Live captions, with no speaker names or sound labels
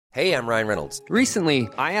Hey, I'm Ryan Reynolds. Recently,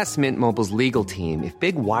 I asked Mint Mobile's legal team if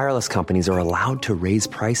big wireless companies are allowed to raise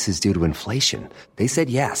prices due to inflation. They said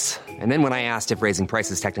yes. And then when I asked if raising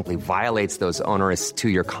prices technically violates those onerous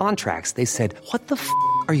two-year contracts, they said, "What the f***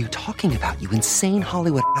 are you talking about, you insane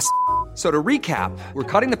Hollywood ass?" So to recap, we're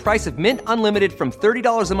cutting the price of Mint Unlimited from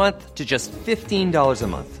 $30 a month to just $15 a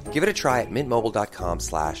month. Give it a try at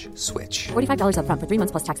mintmobile.com/switch. $45 up front for 3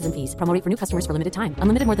 months plus taxes and fees. Promo rate for new customers for limited time.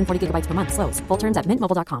 Unlimited more than 40 gigabytes per month. Slows full terms at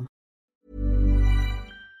mintmobile.com.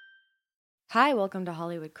 Hi, welcome to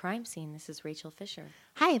Hollywood Crime Scene. This is Rachel Fisher.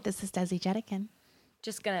 Hi, this is Desi Jetikin.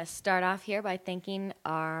 Just going to start off here by thanking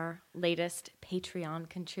our latest Patreon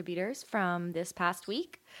contributors from this past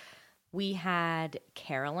week. We had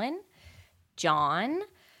Carolyn, John,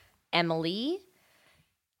 Emily,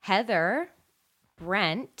 Heather,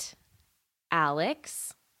 Brent,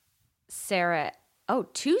 Alex, Sarah. Oh,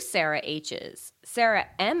 two Sarah H's. Sarah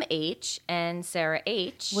M.H. and Sarah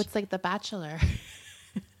H. What's like The Bachelor?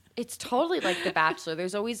 It's totally like The Bachelor.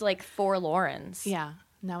 There's always like 4 Laurens. Yeah.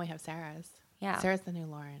 Now we have Sarah's. Yeah. Sarah's the new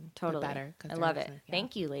Lauren. Totally. Better. I love it.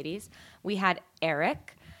 Thank you, ladies. We had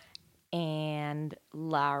Eric and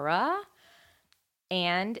Lara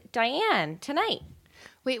and Diane tonight.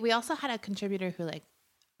 Wait, we also had a contributor who like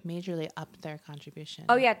majorly upped their contribution.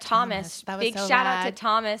 Oh, yeah, Thomas. That was Big so shout out to rad.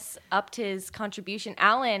 Thomas, upped his contribution.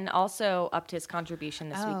 Alan also upped his contribution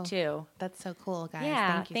this week, too. That's so cool, guys.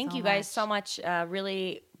 Yeah, thank you guys so much.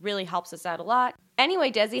 Really, really helps us out a lot.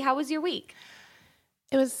 Anyway, Desi, how was your week?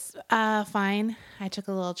 It was fine. I took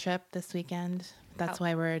a little trip this weekend. That's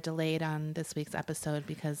why we're delayed on this week's episode,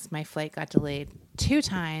 because my flight got delayed 2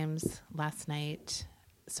 times last night.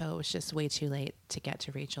 So it was just way too late to get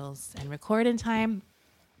to Rachel's and record in time.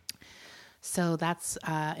 So that's,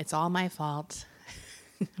 it's all my fault.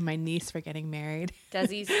 My niece for getting married.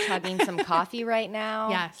 Desi's chugging some coffee right now.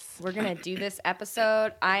 Yes. We're going to do this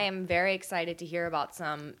episode. I am very excited to hear about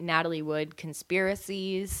some Natalie Wood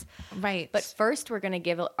conspiracies. Right. But first, we're going to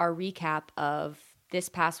give our recap of this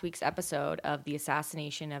past week's episode of the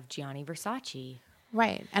assassination of Gianni Versace.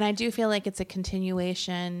 Right. And I do feel like it's a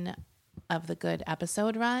continuation of the good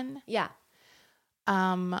episode run. Yeah.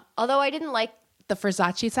 Although I didn't like... The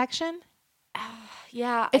Versace section?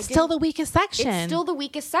 Yeah. It's still the weakest section. It's still the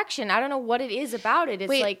weakest section. I don't know what it is about it. It's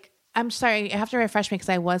Wait, like... I'm sorry, you have to refresh me because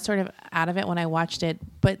I was sort of out of it when I watched it.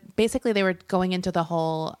 But basically they were going into the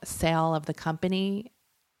whole sale of the company,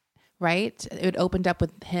 right? It opened up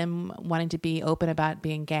with him wanting to be open about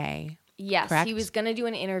being gay. Yes, correct? he was going to do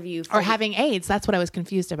an interview. Or having AIDS. That's what I was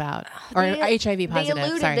confused about. Or HIV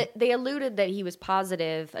positive, They alluded that he was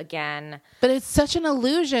positive again. But it's such an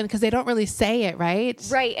illusion because they don't really say it, right?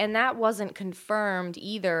 Right, and that wasn't confirmed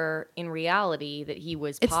either in reality that he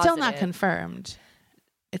was positive. It's still not confirmed.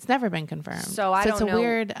 It's never been confirmed. So I don't know. It's a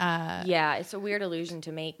weird... yeah, it's a weird illusion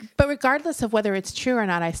to make. But regardless of whether it's true or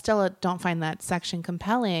not, I still don't find that section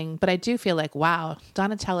compelling. But I do feel like, wow,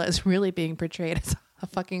 Donatella is really being portrayed as a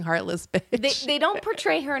fucking heartless bitch. They don't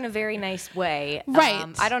portray her in a very nice way. Right.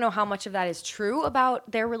 I don't know how much of that is true about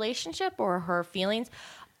their relationship or her feelings.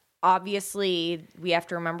 Obviously, we have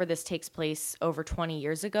to remember this takes place over 20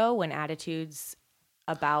 years ago when attitudes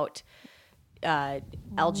about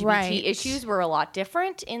LGBT issues were a lot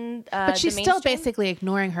different in but she's the still mainstream. basically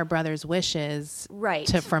ignoring her brother's wishes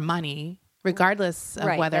for money. Regardless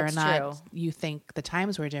of whether or not you think the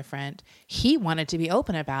times were different, he wanted to be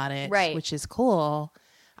open about it, which is cool,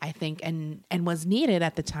 I think, and was needed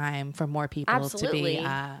at the time for more people to be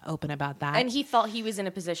open about that. And he felt he was in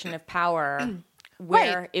a position of power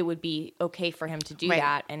where it would be okay for him to do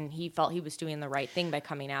that, and he felt he was doing the right thing by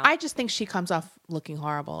coming out. I just think she comes off looking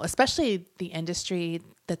horrible, especially the industry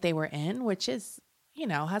that they were in, which is,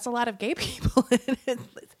 has a lot of gay people in it.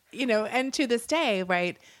 And to this day,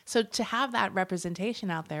 right? So to have that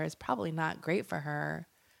representation out there is probably not great for her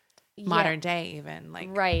modern day even.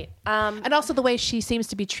 And also the way she seems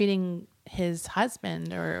to be treating his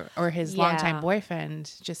husband or his longtime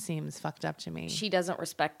boyfriend just seems fucked up to me. She doesn't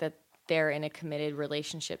respect that they're in a committed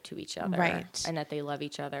relationship to each other. Right. And that they love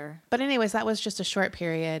each other. But anyways, that was just a short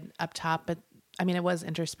period up top. But I mean, it was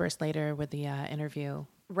interspersed later with the interview.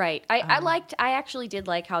 Right. I actually did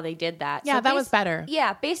like how they did that. Yeah, that was better.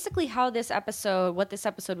 Yeah. Basically what this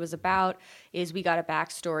episode was about is we got a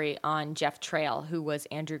backstory on Jeff Trail, who was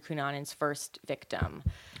Andrew Cunanan's first victim.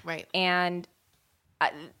 Right. And,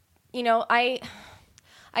 I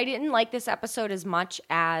didn't like this episode as much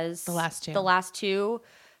as the last two,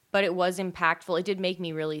 but it was impactful. It did make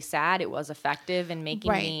me really sad. It was effective in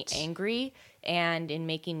making me angry and in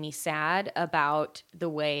making me sad about the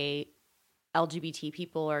way LGBT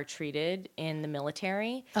people are treated in the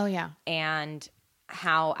military. Oh, yeah. And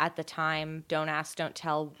how at the time Don't Ask, Don't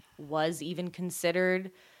Tell was even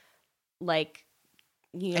considered like,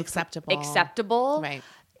 you know, acceptable Right.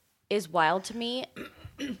 is wild to me.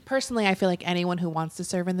 Personally, I feel like anyone who wants to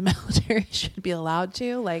serve in the military should be allowed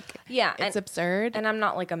to. Like, Yeah, it's absurd. And I'm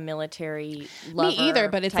not like a military lover. Me either,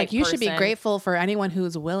 but it's type like you should be person. grateful for anyone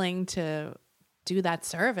who's willing to do that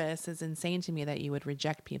service. It's insane to me that you would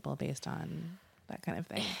reject people based on that kind of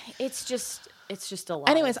thing. It's just a lot.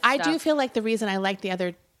 Anyways, of I do stuff. feel like the reason I liked the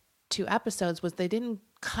other 2 episodes was they didn't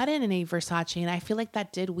cut in any Versace, and I feel like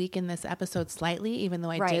that did weaken this episode slightly, even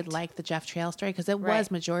though I did Right. like the Jeff Trail story because it was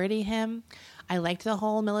Right. majority him. I liked the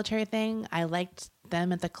whole military thing. I liked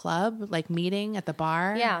them at the club, like meeting at the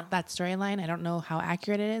bar. Yeah. That storyline. I don't know how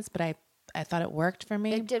accurate it is, but I thought it worked for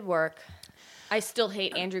me. It did work. I still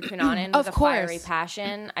hate Andrew Cunanan Of with a fiery course.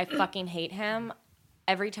 passion. I fucking hate him.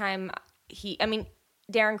 Every time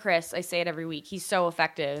Darren Criss, I say it every week, he's so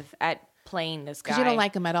effective at playing this guy. Because you don't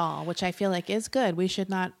like him at all, which I feel like is good. We should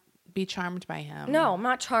not be charmed by him. No, I'm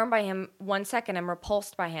not charmed by him 1 second. I'm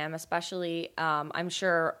repulsed by him, especially I'm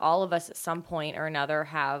sure all of us at some point or another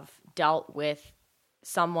have dealt with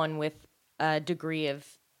someone with a degree of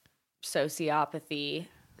sociopathy,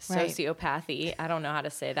 Right. sociopathy. I don't know how to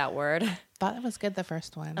say that word. Thought it was good, the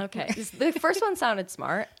first one. Okay. The first one sounded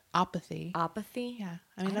smart. Apathy. Apathy? Yeah.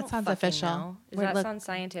 I mean, that don't sounds fucking official. know. Does We're- that look- sound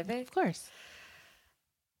scientific? Of course.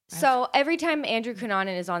 So every time Andrew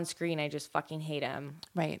Cunanan is on screen, I just fucking hate him.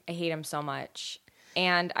 Right. I hate him so much.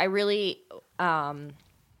 And I really, I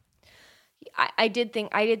did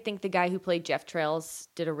think the guy who played Jeff Trails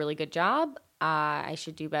did a really good job. I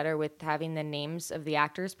should do better with having the names of the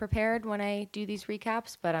actors prepared when I do these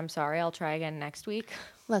recaps, but I'm sorry. I'll try again next week.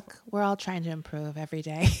 Look, we're all trying to improve every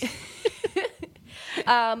day.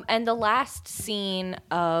 And the last scene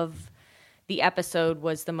of the episode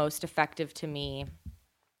was the most effective to me.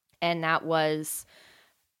 And that was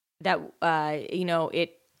that,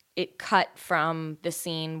 it cut from the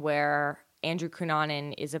scene where Andrew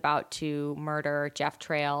Cunanan is about to murder Jeff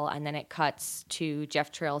Trail, and then it cuts to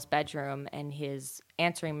Jeff Trail's bedroom and his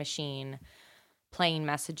answering machine playing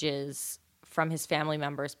messages from his family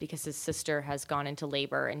members because his sister has gone into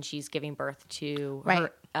labor and she's giving birth to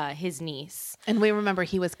his niece. And we remember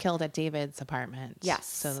he was killed at David's apartment. Yes.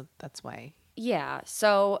 So that's why. Yeah.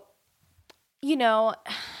 So,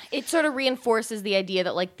 it sort of reinforces the idea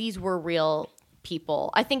that like these were real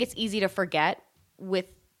people. I think it's easy to forget with,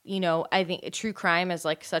 I think true crime is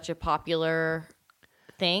like such a popular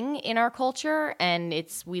thing in our culture, and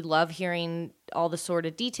we love hearing all the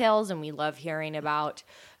sordid details, and we love hearing about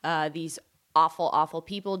these awful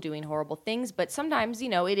people doing horrible things. But sometimes,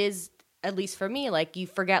 it is, at least for me, like you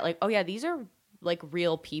forget like, oh yeah, these are like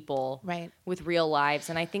real people Right. with real lives.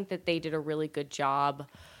 And I think that they did a really good job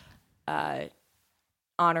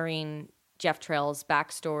honoring Jeff Trail's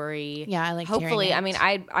backstory. Yeah, I liked hearing hopefully, it. I mean,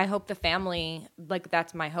 I hope the family, like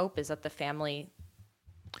that's my hope, is that the family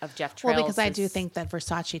of Jeff Trails. Well, because I do think that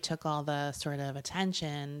Versace took all the sort of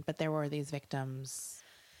attention, but there were these victims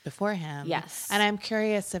before him. Yes. And I'm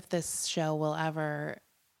curious if this show will ever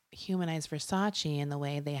humanize Versace in the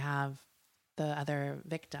way they have the other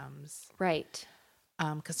victims. Right.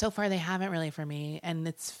 Because so far they haven't really for me. And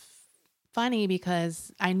it's funny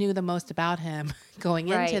because I knew the most about him going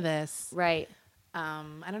Right. into this. Right. I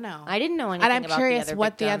don't know. I didn't know anything And I'm about curious the other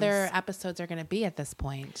what the victims. other episodes are going to be at this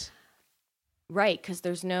point. Right, because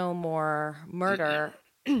there's no more murder.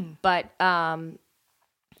 But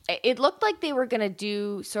it looked like they were going to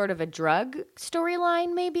do sort of a drug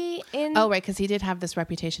storyline maybe in Oh, right, because he did have this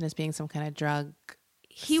reputation as being some kind of drug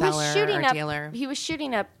seller or dealer. He was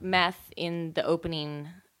shooting up meth in the opening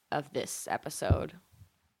of this episode.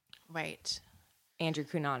 Right. Andrew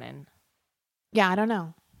Cunanan. Yeah, I don't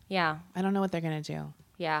know. Yeah. I don't know what they're going to do.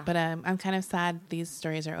 Yeah. But I'm kind of sad these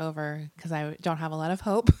stories are over because I don't have a lot of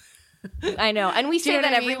hope. I know. And we Do you say know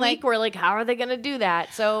that what I every mean? week. Like- we're like, how are they going to do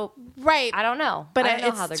that? So Right. I don't know. But I don't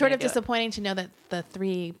know how they're it's sort gonna of do it. disappointing to know that the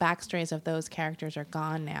 3 backstories of those characters are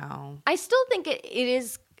gone now. I still think it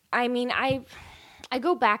is. I mean, I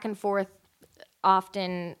go back and forth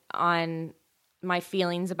often on my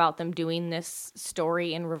feelings about them doing this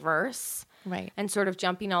story in reverse Right. and sort of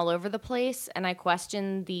jumping all over the place. And I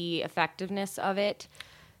question the effectiveness of it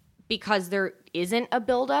because there isn't a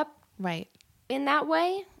buildup Right. in that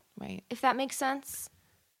way, Right. if that makes sense.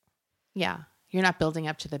 Yeah. You're not building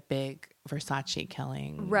up to the big Versace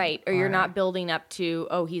killing. Right. Or you're not building up to,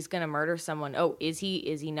 oh, he's going to murder someone. Oh, is he?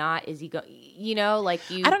 Is he not? Is he like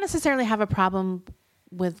you. I don't necessarily have a problem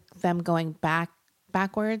with them going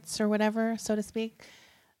backwards or whatever, so to speak.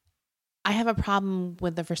 I have a problem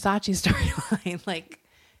with the Versace storyline. Like,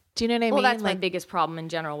 Do you know what I Well, mean? that's my biggest problem in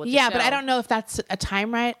general with the yeah, show. but I don't know if that's a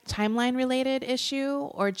timeline related issue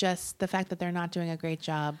or just the fact that they're not doing a great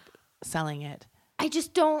job selling it. I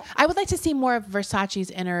just don't. I would like to see more of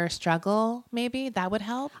Versace's inner struggle. Maybe that would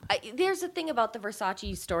help. There's the thing about the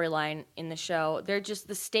Versace storyline in the show. They're just,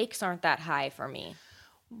 the stakes aren't that high for me.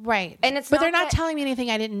 Right. And it's but not they're not that- telling me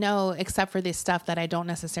anything I didn't know except for the stuff that I don't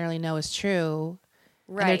necessarily know is true.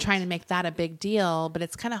 Right. And they're trying to make that a big deal, but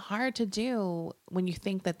it's kind of hard to do when you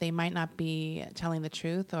think that they might not be telling the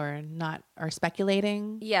truth or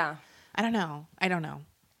speculating. Yeah. I don't know.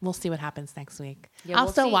 We'll see what happens next week. Yeah, I'll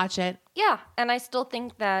we'll still see. watch it. Yeah. And I still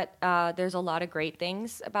think that there's a lot of great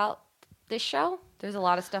things about this show. There's a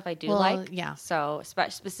lot of stuff I do like. Yeah. So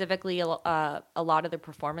specifically, a lot of the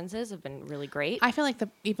performances have been really great. I feel like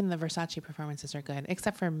even the Versace performances are good,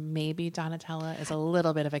 except for maybe Donatella is a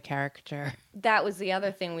little bit of a character. That was the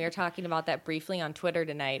other thing. We were talking about that briefly on Twitter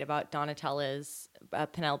tonight about Donatella's,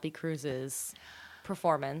 Penelope Cruz's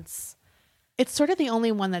performance. It's sort of the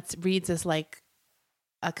only one that reads as like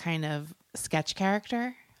a kind of sketch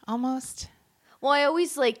character almost. Well, I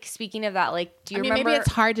always like, speaking of that, like, do you remember? Maybe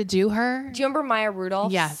it's hard to do her. Do you remember Maya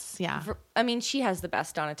Rudolph? Yes, yeah. I mean, she has the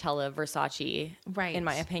best Donatella Versace, Right. in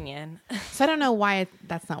my opinion. So I don't know why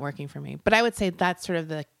that's not working for me, but I would say that's sort of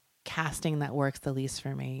the casting that works the least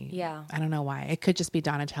for me. Yeah. I don't know why. It could just be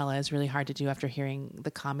Donatella is really hard to do after hearing the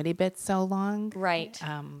comedy bits so long. Right.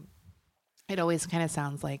 It always kind of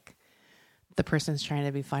sounds like the person's trying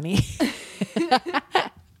to be funny.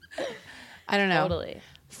 I don't know. Totally.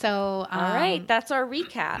 So, All right. That's our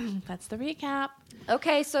recap. that's the recap.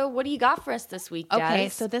 Okay. So what do you got for us this week, Des? Okay,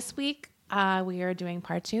 so this week we are doing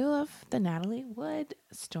part 2 of the Natalie Wood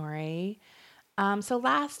story. So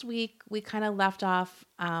last week we kind of left off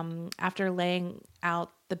after laying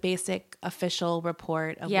out the basic official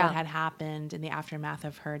report of what had happened in the aftermath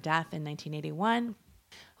of her death in 1981.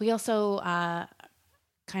 We also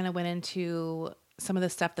kind of went into some of the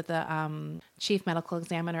stuff that the chief medical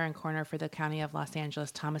examiner and coroner for the county of Los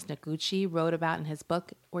Angeles, Thomas Noguchi, wrote about in his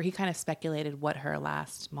book, where he kind of speculated what her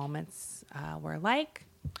last moments were like.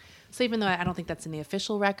 So even though I don't think that's in the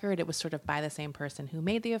official record, it was sort of by the same person who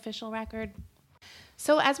made the official record.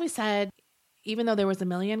 So as we said, even though there was a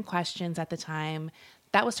million questions at the time,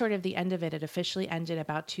 that was sort of the end of it. It officially ended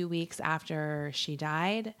about 2 weeks after she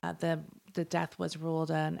died. The death was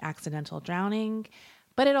ruled an accidental drowning.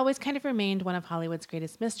 But it always kind of remained one of Hollywood's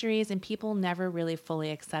greatest mysteries, and people never really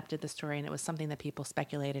fully accepted the story, and it was something that people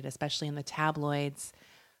speculated, especially in the tabloids,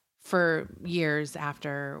 for years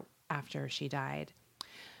after she died.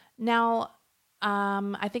 Now,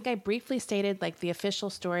 I think I briefly stated like the official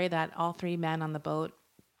story that all 3 men on the boat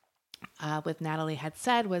with Natalie had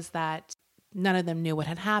said was that none of them knew what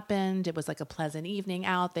had happened. It was like a pleasant evening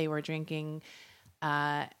out. They were drinking,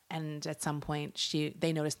 and at some point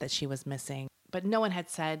they noticed that she was missing. But no one had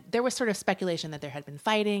said, there was sort of speculation that there had been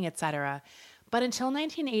fighting, etc. But until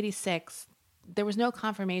 1986, there was no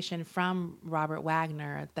confirmation from Robert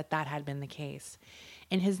Wagner that that had been the case.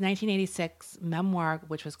 In his 1986 memoir,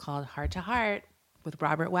 which was called Heart to Heart with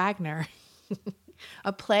Robert Wagner,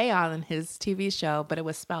 a play on his TV show, but it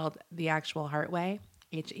was spelled the actual Heart way,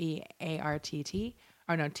 Heartt,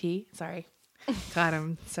 or no, T, sorry. God,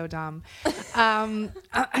 I'm so dumb.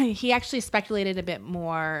 He actually speculated a bit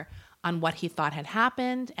more on what he thought had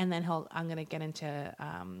happened, and then I'm going to get into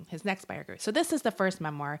his next biography. So this is the first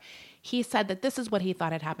memoir. He said that this is what he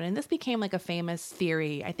thought had happened, and this became like a famous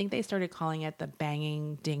theory. I think they started calling it the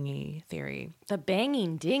banging dinghy theory. The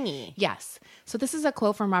banging dinghy. Yes. So this is a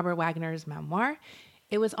quote from Robert Wagner's memoir.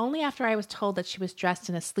 It was only after I was told that she was dressed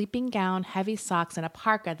in a sleeping gown, heavy socks, and a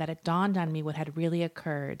parka that it dawned on me what had really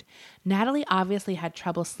occurred. Natalie obviously had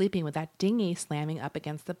trouble sleeping with that dinghy slamming up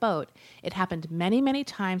against the boat. It happened many, many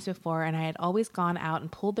times before, and I had always gone out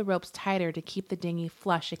and pulled the ropes tighter to keep the dinghy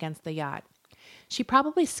flush against the yacht. She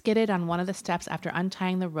probably skidded on one of the steps after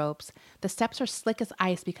untying the ropes. The steps are slick as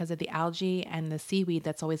ice because of the algae and the seaweed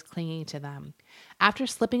that's always clinging to them. After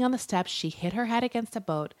slipping on the steps, she hit her head against a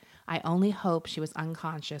boat. I only hope she was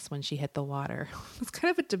unconscious when she hit the water. It's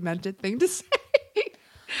kind of a demented thing to say.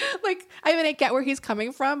 Like, I mean, I get where he's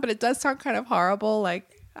coming from, but it does sound kind of horrible.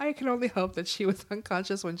 Like, I can only hope that she was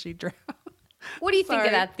unconscious when she drowned. What do you think Sorry.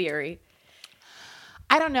 of that theory?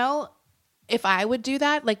 I don't know if I would do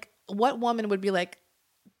that. Like, what woman would be like,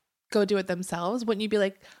 go do it themselves? Wouldn't you be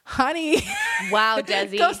like, honey, Wow,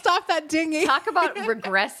 Desi. go stop that dinghy? Talk about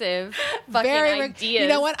regressive fucking ideas. You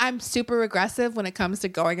know what? I'm super regressive when it comes to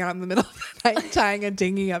going out in the middle of the night, tying a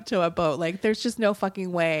dinghy up to a boat. Like, there's just no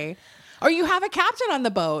fucking way Or you have a captain on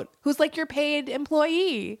the boat who's like your paid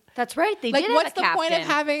employee. That's right. They Like, did what's have a the point of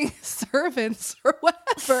captain. having servants or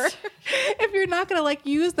whatever if you're not going to like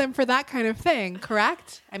use them for that kind of thing?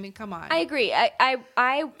 Correct? I mean, come on. I agree.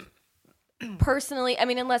 I personally, I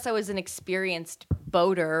mean, unless I was an experienced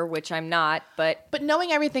boater, which I'm not, but But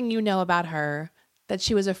knowing everything you know about her, that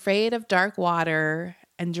she was afraid of dark water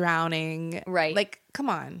and drowning, Right. Like, come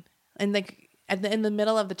on, and like in the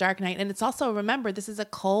middle of the dark night, and it's also, remember, this is a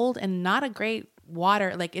cold and not a great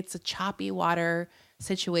water. Like, it's a choppy water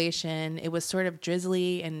situation. It was sort of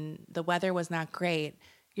drizzly, and the weather was not great.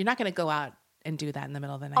 You're not going to go out and do that in the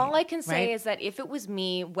middle of the night. all I can say right? is that if it was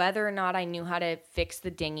me, whether or not I knew how to fix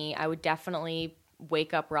the dinghy, I would definitely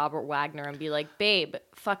wake up Robert Wagner and be like, babe,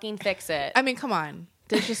 fucking fix it. I mean, come on.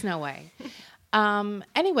 There's just no way.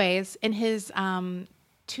 Anyways, in his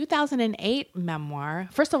 2008 memoir,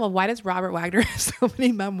 first of all, why does Robert Wagner have so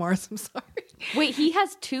many memoirs? I'm sorry. Wait, he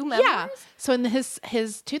has 2 memoirs? Yeah. So in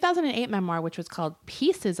his 2008 memoir, which was called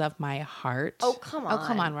Pieces of My Heart. Oh, come Oh,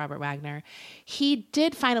 come on. on, Robert Wagner. He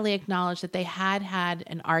did finally acknowledge that they had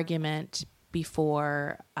an argument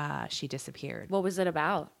before she disappeared. What was it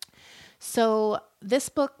about? So this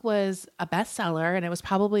book was a bestseller, and it was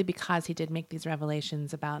probably because he did make these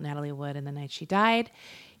revelations about Natalie Wood and the night she died.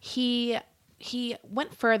 He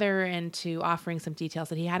went further into offering some details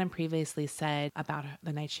that he hadn't previously said about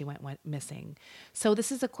the night she went missing. So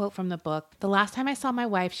this is a quote from the book. "The last time I saw my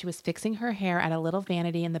wife, she was fixing her hair at a little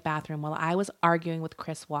vanity in the bathroom while I was arguing with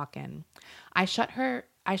Chris Walken. I shut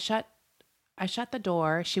the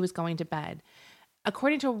door. She was going to bed.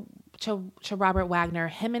 According to Robert Wagner,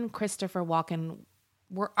 him and Christopher Walken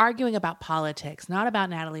were arguing about politics, not about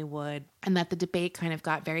Natalie Wood, and that the debate kind of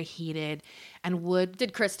got very heated. And Wood,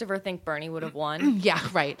 Did Christopher think Bernie would have won? yeah,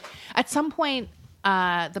 right. At some point,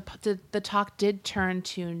 the talk did turn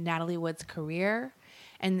to Natalie Wood's career,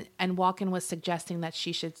 and Walken was suggesting that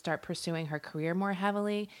she should start pursuing her career more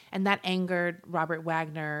heavily, and that angered Robert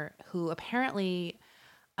Wagner, who apparently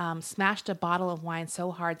smashed a bottle of wine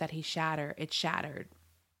so hard that it shattered.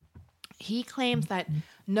 He claims that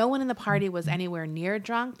no one in the party was anywhere near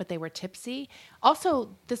drunk, but they were tipsy.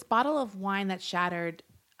 Also, this bottle of wine that shattered,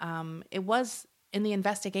 it was in the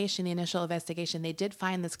initial investigation, they did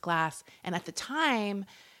find this glass. And at the time,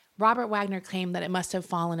 Robert Wagner claimed that it must have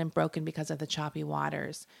fallen and broken because of the choppy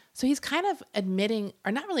waters. So he's kind of admitting,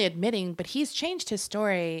 or not really admitting, but he's changed his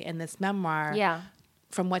story in this memoir. Yeah.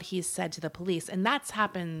 From what he's said to the police. And that's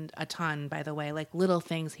happened a ton, by the way, like little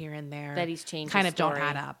things here and there That he's changed kind his of don't story.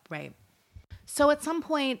 add up. Right. So at some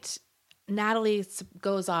point, Natalie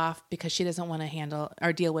goes off because she doesn't want to handle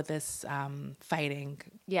or deal with this fighting.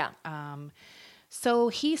 Yeah. So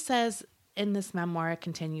he says in this memoir, it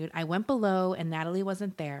continued, "I went below and Natalie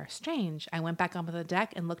wasn't there. Strange. I went back onto the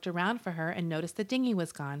deck and looked around for her and noticed the dinghy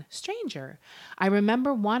was gone. Stranger. I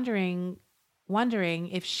remember wondering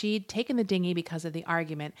if she'd taken the dinghy because of the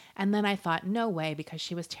argument, and then I thought, no way, because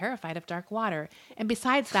she was terrified of dark water. And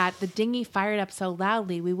besides that, the dinghy fired up so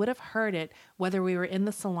loudly we would have heard it whether we were in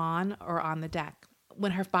the salon or on the deck."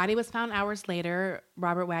 When her body was found hours later,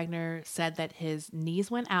 Robert Wagner said that his knees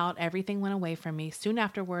went out, everything went away from me. Soon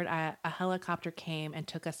afterward, a helicopter came and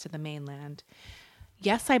took us to the mainland.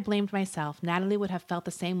 Yes, I blamed myself. Natalie would have felt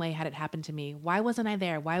the same way had it happened to me. Why wasn't I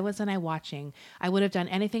there? Why wasn't I watching? I would have done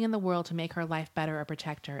anything in the world to make her life better or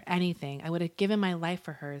protect her. Anything. I would have given my life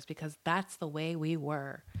for hers because that's the way we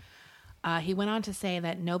were. He went on to say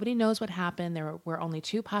that nobody knows what happened. There were only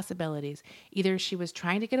 2 possibilities. Either she was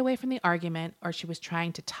trying to get away from the argument or she was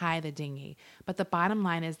trying to tie the dinghy. But the bottom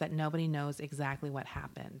line is that nobody knows exactly what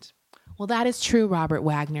happened. Well, that is true, Robert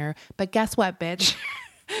Wagner. But guess what, bitch?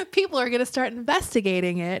 People are going to start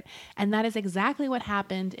investigating it. And that is exactly what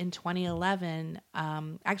happened in 2011.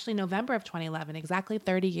 Actually, November of 2011, exactly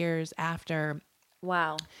 30 years after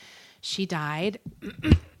Wow. she died.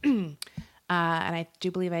 And I do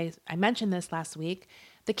believe I mentioned this last week.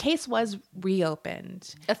 The case was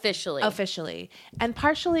reopened. Officially. And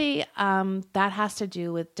partially that has to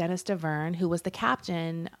do with Dennis DeVerne, who was the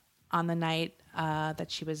captain on the night that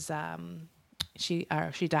she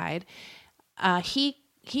died.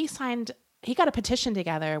 He got a petition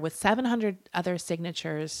together with 700 other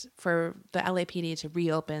signatures for the LAPD to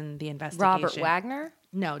reopen the investigation. Robert Wagner?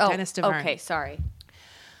 No, Oh, Dennis DeVerne. okay, sorry.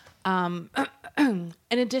 In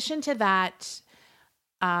addition to that,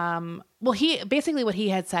 what he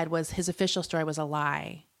had said was his official story was a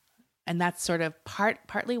lie. And that's sort of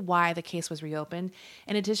partly why the case was reopened.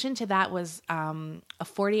 In addition to that was a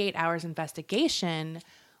 48 hours investigation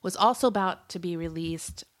was also about to be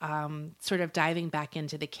released, sort of diving back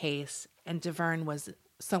into the case. And DeVerne was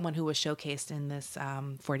someone who was showcased in this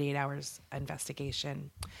 48 hours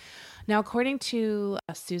investigation. Now, according to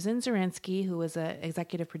Susan Zirinsky, who was an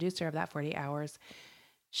executive producer of that 48 Hours,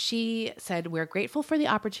 she said, "We're grateful for the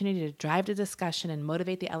opportunity to drive the discussion and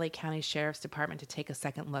motivate the LA County Sheriff's Department to take a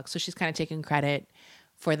second look." So she's kind of taking credit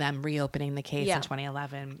for them reopening the case in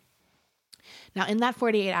 2011. Now, in that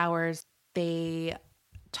 48 hours, they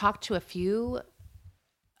talked to a few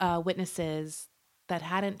witnesses that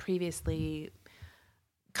hadn't previously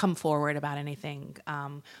come forward about anything.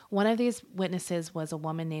 One of these witnesses was a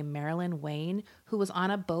woman named Marilyn Wayne, who was on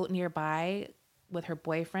a boat nearby with her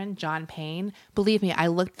boyfriend, John Payne. Believe me, I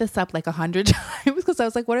looked this up like 100 times because I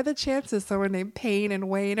was like, what are the chances someone named Payne and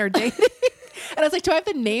Wayne are dating? And I was like, do I have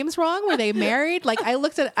the names wrong? Were they married? Like,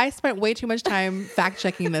 I spent way too much time fact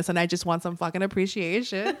checking this, and I just want some fucking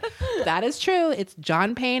appreciation. That is true. It's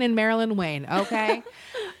John Payne and Marilyn Wayne. Okay.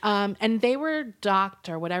 And they were docked,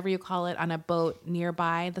 or whatever you call it, on a boat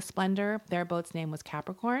nearby the Splendor. Their boat's name was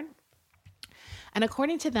Capricorn. And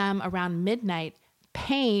according to them, around midnight,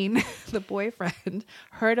 Payne, the boyfriend,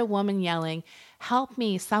 heard a woman yelling, "Help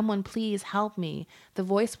me, someone please help me." The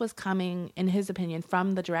voice was coming, in his opinion,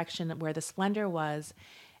 from the direction where the Splendor was,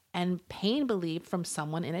 and Payne believed from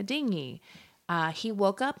someone in a dinghy. He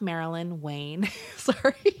woke up Marilyn Wayne,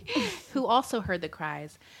 who also heard the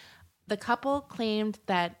cries. The couple claimed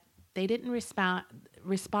that they didn't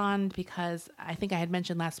respond because, I think I had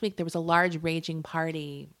mentioned last week, there was a large raging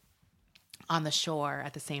party on the shore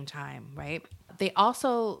at the same time, right? They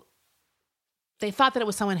thought that it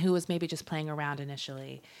was someone who was maybe just playing around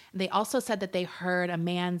initially. They also said that they heard a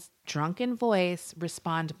man's drunken voice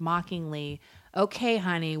respond mockingly, "Okay,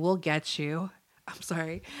 honey, we'll get you." I'm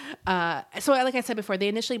sorry. So like I said before, they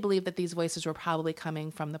initially believed that these voices were probably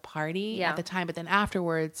coming from the party at the time, but then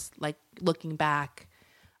afterwards, like looking back,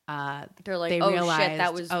 they're like, they "Oh realized, shit,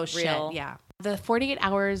 that was real." Shit, yeah. The 48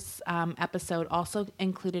 Hours episode also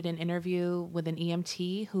included an interview with an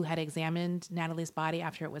EMT who had examined Natalie's body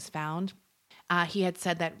after it was found. He had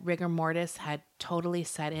said that rigor mortis had totally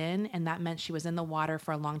set in, and that meant she was in the water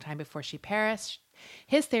for a long time before she perished.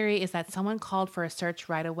 His theory is that someone called for a search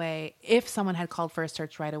right away. If someone had called for a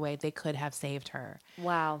search right away, they could have saved her.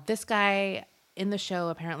 Wow. This guy in the show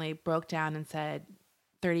apparently broke down and said,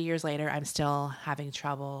 30 years later, I'm still having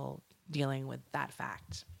trouble dealing with that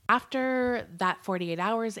fact. After that 48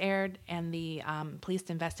 Hours aired and the police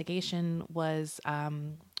investigation was,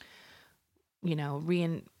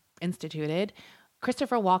 reinstituted,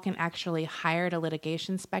 Christopher Walken actually hired a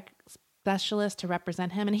litigation specialist to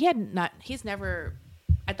represent him. And he's never,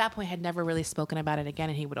 at that point, had never really spoken about it again.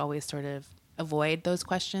 And he would always sort of avoid those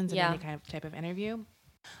questions in any kind of type of interview.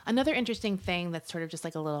 Another interesting thing that's sort of just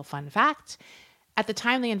like a little fun fact, at the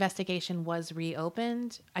time the investigation was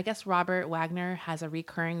reopened, I guess Robert Wagner has a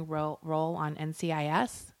recurring role on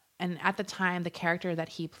NCIS. And at the time, the character that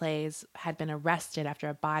he plays had been arrested after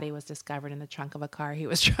a body was discovered in the trunk of a car he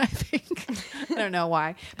was driving. I don't know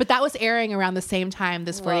why. But that was airing around the same time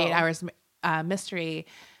this 48 Hours mystery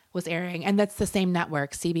was airing. And that's the same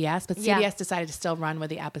network, CBS. But CBS decided to still run with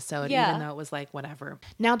the episode, even though it was like whatever.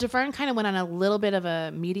 Now, DeVerne kind of went on a little bit of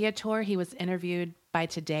a media tour. He was interviewed by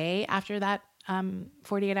Today after that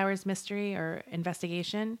 48 Hours mystery or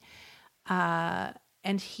investigation.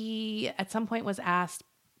 And he, at some point, was asked,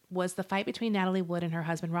 was the fight between Natalie Wood and her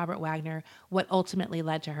husband, Robert Wagner, what ultimately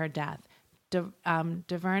led to her death?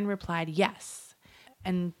 DeVerne replied, yes.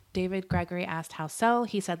 And David Gregory asked how so.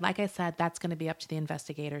 He said, like I said, that's going to be up to the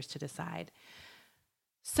investigators to decide.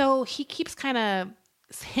 So he keeps kind of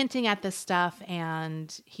hinting at this stuff,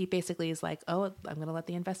 and he basically is like, oh, I'm going to let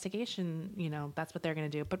the investigation, that's what they're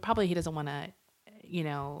going to do. But probably he doesn't want to,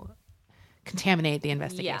 contaminate the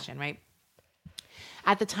investigation, right?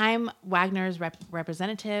 At the time, Wagner's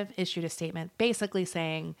representative issued a statement basically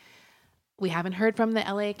saying, we haven't heard from the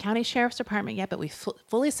LA County Sheriff's Department yet, but we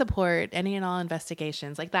fully support any and all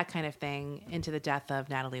investigations, like that kind of thing, into the death of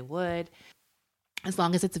Natalie Wood, as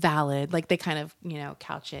long as it's valid. Like they kind of,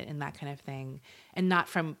 couch it in that kind of thing, and not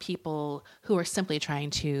from people who are simply trying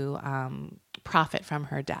to profit from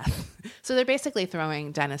her death. So they're basically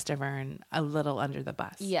throwing Dennis DeVerne a little under the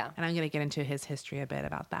bus. Yeah. And I'm going to get into his history a bit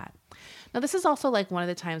about that. Now, this is also like one of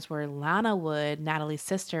the times where Lana Wood, Natalie's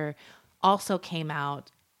sister, also came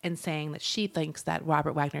out and saying that she thinks that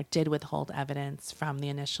Robert Wagner did withhold evidence from the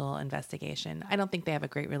initial investigation. I don't think they have a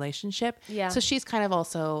great relationship. Yeah. So she's kind of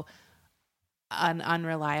also an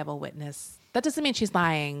unreliable witness. That doesn't mean she's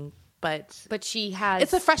lying, but she has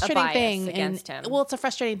it's a frustrating thing against him. Well, it's a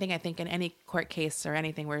frustrating thing, I think, in any court case or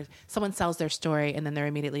anything where someone sells their story and then they're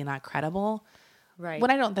immediately not credible. Right. What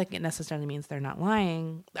I don't think it necessarily means they're not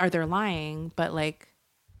lying, or they're lying, but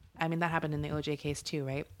that happened in the OJ case too,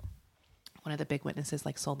 right? one of the big witnesses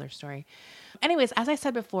like sold their story. Anyways, as I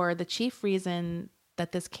said before, the chief reason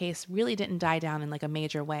that this case really didn't die down in like a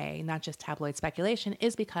major way, not just tabloid speculation,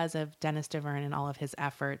 is because of Dennis DeVerne and all of his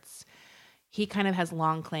efforts. He kind of has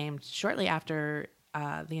long claimed, shortly after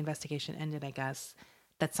the investigation ended, I guess,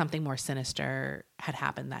 that something more sinister had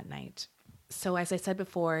happened that night. So as I said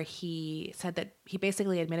before, he said that he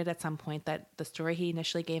basically admitted at some point that the story he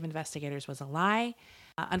initially gave investigators was a lie.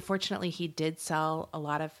 Unfortunately, he did sell a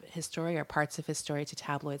lot of his story or parts of his story to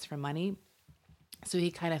tabloids for money. So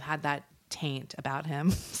he kind of had that taint about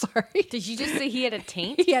him. Sorry. Did you just say he had a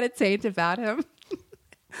taint? He had a taint about him.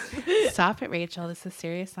 Stop it, Rachel. This is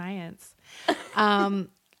serious science.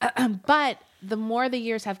 But the more the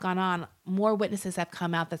years have gone on, more witnesses have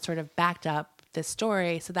come out that sort of backed up this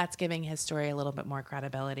story. So that's giving his story a little bit more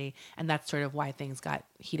credibility. And that's sort of why things got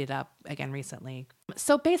heated up again recently.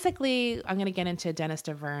 So basically, I'm going to get into Dennis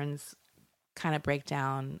DeVerne's kind of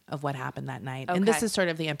breakdown of what happened that night. Okay. And this is sort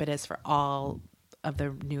of the impetus for all of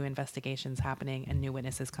the new investigations happening and new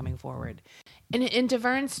witnesses coming forward. In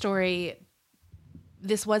DeVerne's story,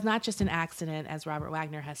 this was not just an accident, as Robert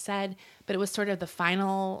Wagner has said, but it was sort of the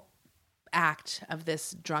final act of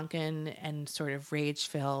this drunken and sort of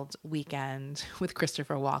rage-filled weekend with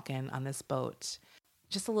Christopher Walken on this boat.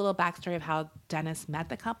 Just a little backstory of how Dennis met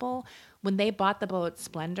the couple. When they bought the boat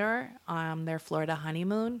Splendor on their Florida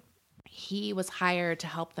honeymoon, he was hired to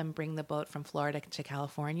help them bring the boat from Florida to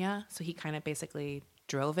California. So he kind of basically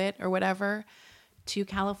drove it or whatever to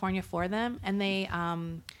California for them. And they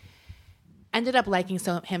ended up liking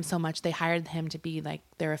him so much, they hired him to be like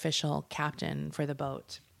their official captain for the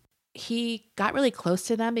boat. He got really close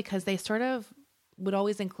to them because they sort of would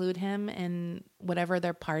always include him in whatever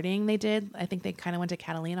their partying they did. I think they kind of went to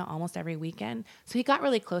Catalina almost every weekend. So he got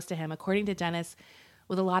really close to him. According to Dennis,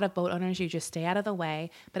 with a lot of boat owners, you just stay out of the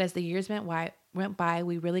way. But as the years went by,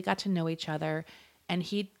 we really got to know each other. And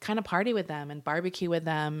he'd kind of party with them and barbecue with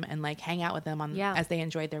them and like hang out with them as they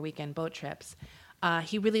enjoyed their weekend boat trips.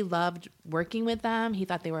 He really loved working with them. He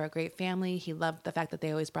thought they were a great family. He loved the fact that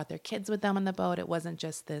they always brought their kids with them on the boat. It wasn't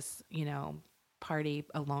just this, party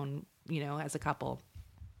alone, as a couple.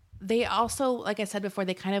 They also, like I said before,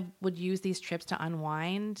 they kind of would use these trips to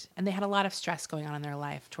unwind. And they had a lot of stress going on in their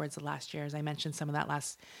life towards the last years. I mentioned some of that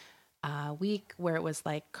last week where it was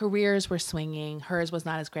like careers were swinging. Hers was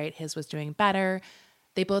not as great. His was doing better.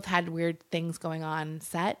 They both had weird things going on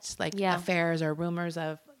set, like affairs or rumors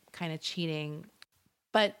of kind of cheating.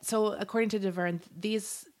 But so according to DeVerne,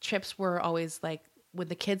 these trips were always like, when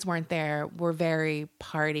the kids weren't there, were very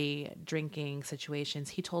party drinking situations.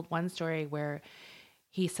 He told one story where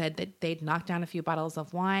he said that they'd knocked down a few bottles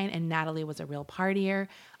of wine and Natalie was a real partier.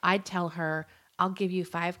 I'd tell her, I'll give you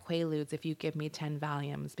 5 Quaaludes if you give me 10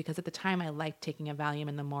 Valiums, because at the time I liked taking a Valium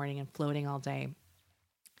in the morning and floating all day.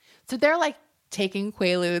 So they're like taking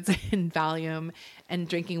Quaaludes and Valium and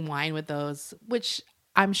drinking wine with those, which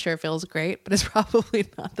I'm sure feels great, but it's probably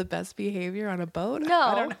not the best behavior on a boat. No.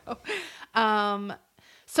 I don't know.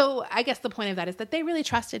 So I guess the point of that is that they really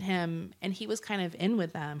trusted him and he was kind of in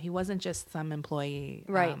with them. He wasn't just some employee.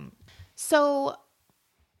 Right. So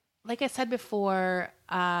like I said before,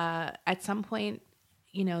 at some point,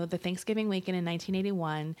 the Thanksgiving weekend in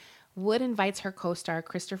 1981, Wood invites her co-star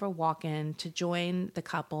Christopher Walken to join the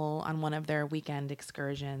couple on one of their weekend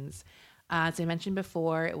excursions. As I mentioned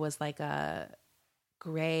before, it was like a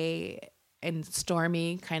gray and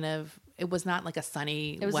stormy kind of, it was not like a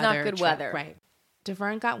sunny weather. It was not good trip. weather. Right.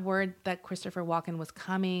 DeVerne got word that Christopher Walken was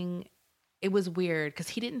coming. It was weird because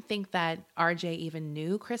he didn't think that RJ even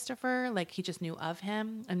knew Christopher. Like he just knew of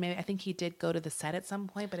him. And maybe I think he did go to the set at some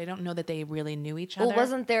point, but I don't know that they really knew each other. Well,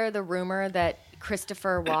 wasn't there the rumor that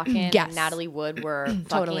Christopher Walken and Natalie Wood were fucking?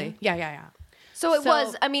 Totally. Yeah. So it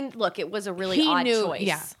was, look, it was a really odd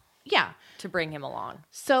choice. Yeah. To bring him along.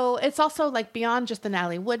 So it's also like beyond just the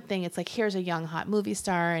Natalie Wood thing. It's like, here's a young hot movie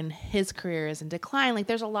star and his career is in decline. Like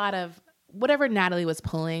there's a lot of whatever Natalie was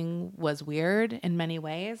pulling was weird in many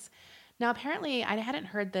ways. Now, apparently, I hadn't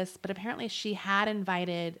heard this, but apparently she had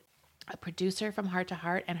invited a producer from Heart to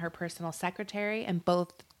Heart and her personal secretary, and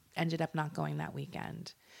both ended up not going that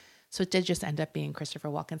weekend. So it did just end up being Christopher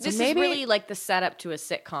Walken. So this is really like the setup to a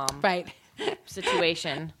sitcom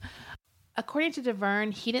situation. According to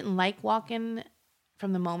DeVerne, he didn't like Walken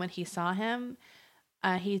from the moment he saw him.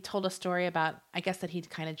 He told a story about, I guess, that he'd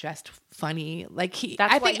kind of dressed funny. Like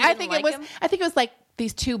I think it was like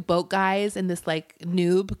these two boat guys and this like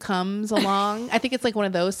noob comes along. I think it's like one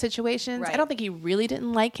of those situations. Right. I don't think he really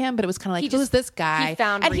didn't like him, but it was kind of like, who's this guy? He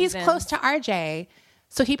found and reasons. He's close to RJ,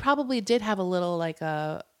 so he probably did have a little like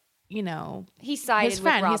a, he sided his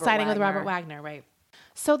friend. with Robert He's siding Wagner. with Robert Wagner, right?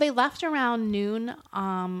 So they left around noon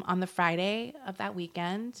on the Friday of that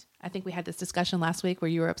weekend. I think we had this discussion last week where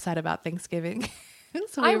you were upset about Thanksgiving.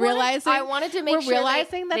 So I wanted to make we're sure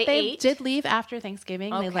realizing that they ate. did leave after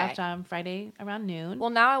Thanksgiving. They Okay. left on Friday around noon. Well,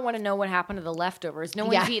 now I want to know what happened to the leftovers. No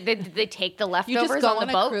one did they take the you leftovers just go on the on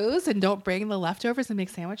a boat? cruise and don't bring the leftovers and make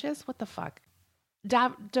sandwiches? What the fuck?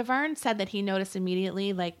 Davern said that he noticed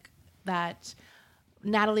immediately that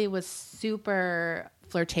Natalie was super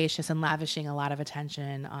flirtatious and lavishing a lot of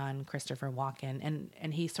attention on Christopher Walken.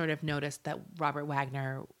 And he sort of noticed that Robert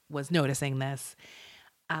Wagner was noticing this.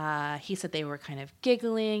 He said they were kind of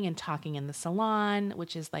giggling and talking in the salon,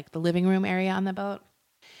 which is like the living room area on the boat.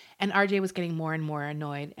 And RJ was getting more and more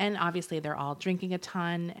annoyed. And obviously they're all drinking a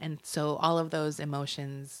ton. And so all of those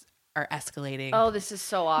emotions are escalating. Oh, this is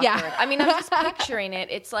so awkward. Yeah. I mean, I'm just picturing it.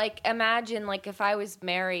 It's like, imagine like if I was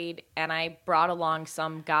married and I brought along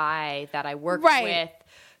some guy that I worked with.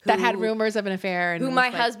 That had rumors of an affair. And Who was my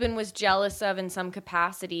like- husband was jealous of in some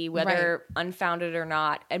capacity, whether unfounded or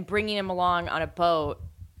not, and bringing him along on a boat.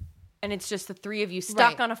 And it's just the three of you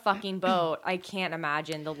stuck on a fucking boat. I can't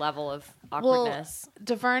imagine the level of awkwardness. Well,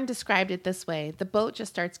 Davern described it this way. The boat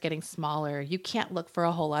just starts getting smaller. You can't look for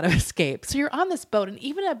a whole lot of escape. So you're on this boat, and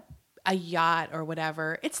even a yacht or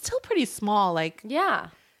whatever, it's still pretty small. Yeah.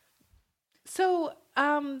 So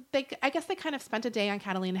I guess they kind of spent a day on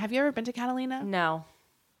Catalina. Have you ever been to Catalina? No.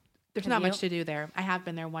 There's Have not you? much to do there. I have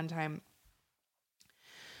been there one time.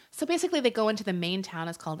 So basically, they go into the main town.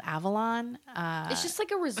 It's called Avalon. It's just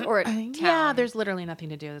like a resort town. Yeah, there's literally nothing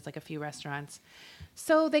to do. There's like a few restaurants.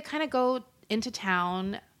 So they kind of go into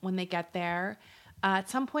town when they get there. At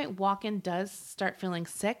some point, Walken does start feeling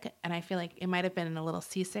sick, and I feel like it might have been a little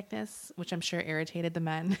seasickness, which I'm sure irritated the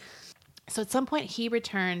men. So at some point, he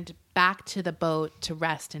returned back to the boat to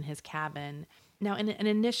rest in his cabin. Now,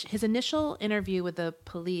 in his initial interview with the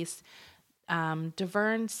police,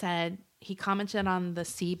 Davern said he commented on the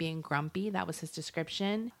sea being grumpy. That was his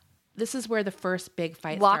description. This is where the first big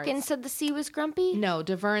fight starts. Walken said the sea was grumpy? No,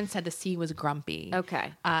 Davern said the sea was grumpy.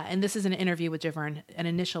 Okay. And this is an interview with Davern, an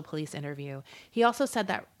initial police interview. He also said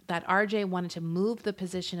that RJ wanted to move the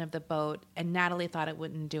position of the boat, and Natalie thought it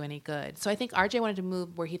wouldn't do any good. So I think RJ wanted to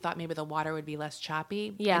move where he thought maybe the water would be less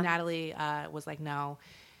choppy. Yeah. And Natalie was like, no.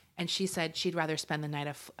 And she said she'd rather spend the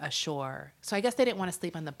night ashore. So I guess they didn't want to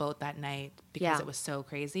sleep on the boat that night because it was so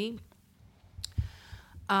crazy.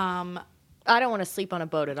 I don't want to sleep on a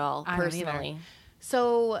boat at all, I don't personally. either.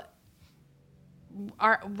 So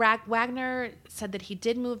Wagner said that he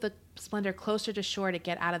did move the Splendor closer to shore to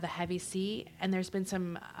get out of the heavy sea. And there's been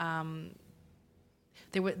some, I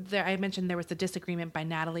mentioned there was a disagreement by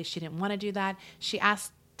Natalie. She didn't want to do that. She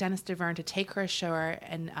asked Dennis Davern to take her ashore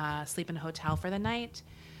and sleep in a hotel for the night.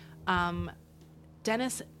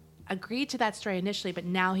 Dennis agreed to that story initially, but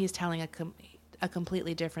now he's telling a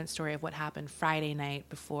completely different story of what happened Friday night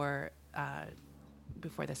before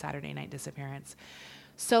the Saturday night disappearance.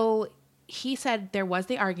 So he said there was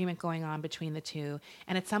the argument going on between the two,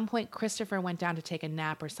 and at some point Christopher went down to take a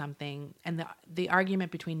nap or something, and the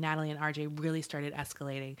argument between Natalie and RJ really started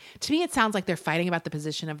escalating. To me, it sounds like they're fighting about the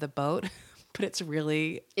position of the boat, but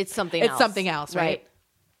it's something else, right?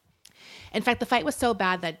 In fact, the fight was so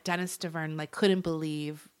bad that Dennis Davern couldn't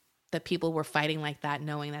believe that people were fighting like that,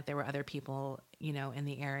 knowing that there were other people, in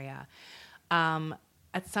the area.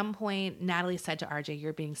 At some point, Natalie said to RJ,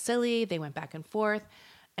 "You're being silly." They went back and forth.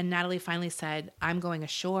 And Natalie finally said, "I'm going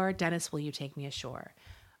ashore. Dennis, will you take me ashore?"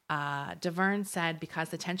 Davern said because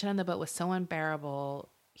the tension on the boat was so unbearable,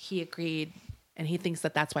 he agreed. And he thinks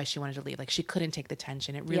that that's why she wanted to leave. She couldn't take the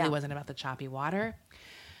tension. It really wasn't about the choppy water.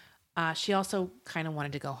 She also kind of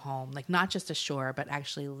wanted to go home, not just ashore, but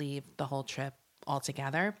actually leave the whole trip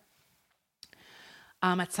altogether.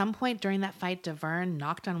 At some point during that fight, Davern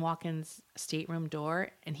knocked on Walken's stateroom door,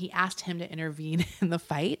 and he asked him to intervene in the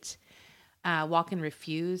fight. Walken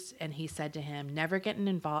refused, and he said to him, never get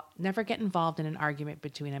involved in an argument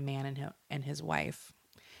between a man and his wife.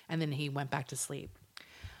 And then he went back to sleep.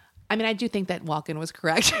 I mean, I do think that Walken was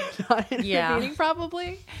correct not intervening,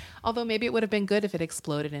 probably. Although maybe it would have been good if it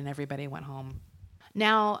exploded and everybody went home.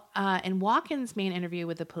 Now, in Walken's main interview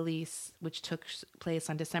with the police, which took place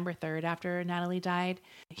on December 3rd after Natalie died,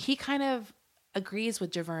 he kind of agrees with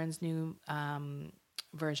Davern's new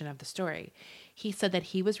version of the story. He said that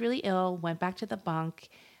he was really ill, went back to the bunk.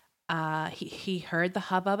 He heard the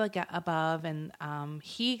hubbub above, and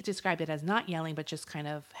he described it as not yelling, but just kind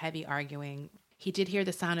of heavy arguing. He did hear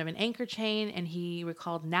the sound of an anchor chain, and he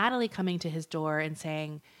recalled Natalie coming to his door and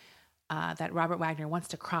saying, that Robert Wagner wants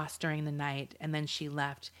to cross during the night, and then she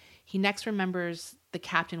left. He next remembers the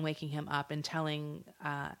captain waking him up and telling,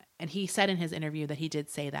 and he said in his interview that he did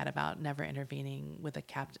say that about never intervening with a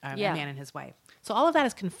man and his wife. So all of that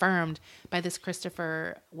is confirmed by this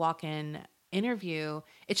Christopher Walken interview.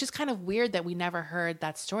 It's just kind of weird that we never heard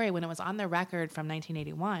that story when it was on the record from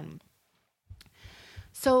 1981.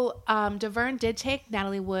 So DeVerne did take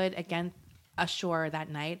Natalie Wood again ashore that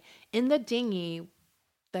night in the dinghy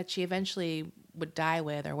that she eventually would die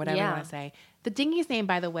with, or whatever you want to say. The dinghy's name,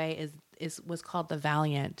 by the way, was called the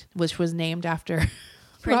Valiant, which was named after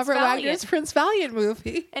Robert Wagner's Prince Valiant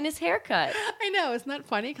movie. And his haircut. I know, isn't that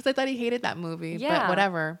funny? Because I thought he hated that movie. Yeah. But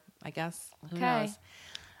whatever, I guess. Who knows?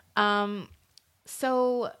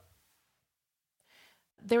 So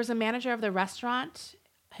there was a manager of the restaurant.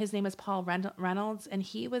 His name is Paul Reynolds, and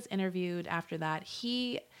he was interviewed after that.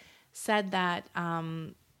 He said that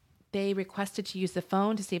they requested to use the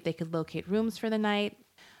phone to see if they could locate rooms for the night.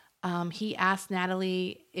 He asked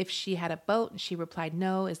Natalie if she had a boat, and she replied,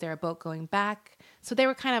 no. Is there a boat going back? So they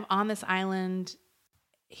were kind of on this island,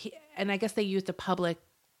 and I guess they used a public,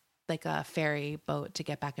 like a ferry boat to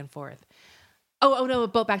get back and forth. Oh, no, a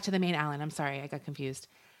boat back to the main island. I'm sorry, I got confused.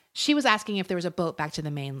 She was asking if there was a boat back to the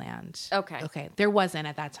mainland. Okay. There wasn't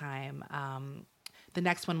at that time. The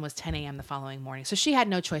next one was 10 a.m. the following morning. So she had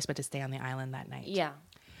no choice but to stay on the island that night. Yeah.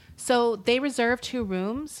 So they reserved 2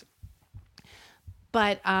 rooms.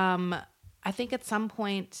 But I think at some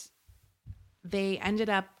point they ended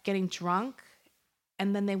up getting drunk,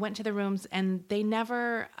 and then they went to the rooms, and they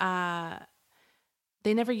never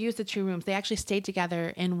used the 2 rooms. They actually stayed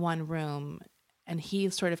together in one room, and he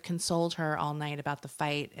sort of consoled her all night about the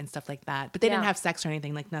fight and stuff like that. But they didn't have sex or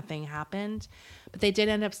anything, like nothing happened. But they did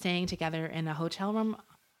end up staying together in a hotel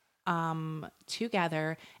room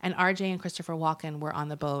together, and RJ and Christopher Walken were on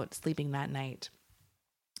the boat sleeping that night.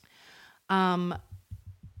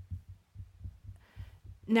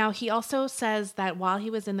 Now, he also says that while he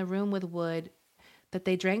was in the room with Wood, that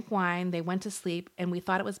they drank wine, they went to sleep, and we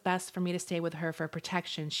thought it was best for me to stay with her for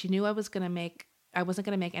protection. She knew I wasn't going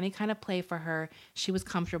to make any kind of play for her. She was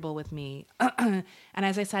comfortable with me. And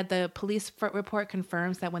as I said, the police report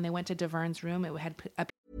confirms that when they went to DeVerne's room, it had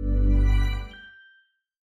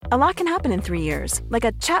A lot can happen in 3 years, like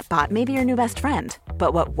a chatbot may be your new best friend.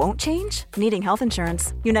 But what won't change? Needing health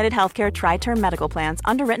insurance. United Healthcare Tri-Term Medical Plans,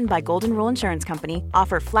 underwritten by Golden Rule Insurance Company,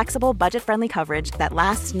 offer flexible, budget-friendly coverage that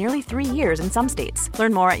lasts nearly 3 years in some states.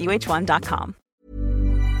 Learn more at uh1.com.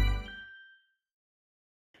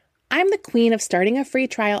 I'm the queen of starting a free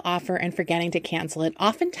trial offer and forgetting to cancel it,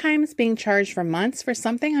 oftentimes being charged for months for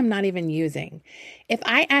something I'm not even using. If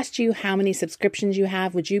I asked you how many subscriptions you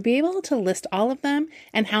have, would you be able to list all of them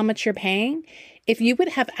and how much you're paying? If you would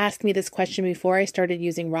have asked me this question before I started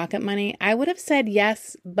using Rocket Money, I would have said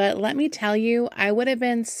yes, but let me tell you, I would have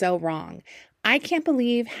been so wrong. I can't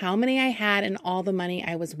believe how many I had and all the money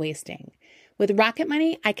I was wasting. With Rocket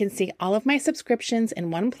Money, I can see all of my subscriptions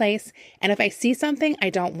in one place, and if I see something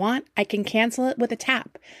I don't want, I can cancel it with a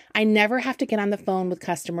tap. I never have to get on the phone with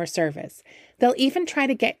customer service. They'll even try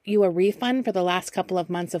to get you a refund for the last couple of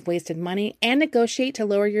months of wasted money and negotiate to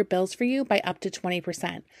lower your bills for you by up to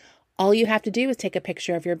 20%. All you have to do is take a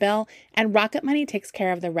picture of your bill, and Rocket Money takes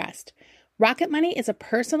care of the rest. Rocket Money is a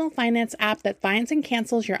personal finance app that finds and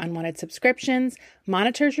cancels your unwanted subscriptions,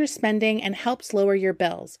 monitors your spending, and helps lower your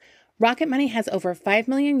bills. Rocket Money has over 5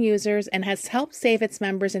 million users and has helped save its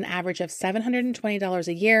members an average of $720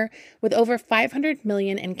 a year with over 500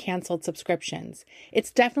 million in canceled subscriptions. It's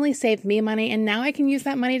definitely saved me money, and now I can use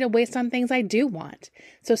that money to waste on things I do want.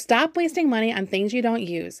 So stop wasting money on things you don't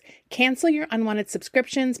use. Cancel your unwanted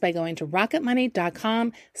subscriptions by going to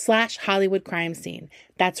rocketmoney.com/Hollywood Crime Scene.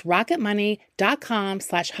 That's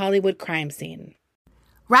rocketmoney.com/Hollywood Crime Scene.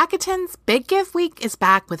 Rakuten's Big Give Week is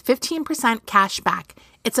back with 15% cash back.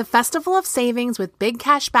 It's a festival of savings with big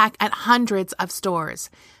cash back at hundreds of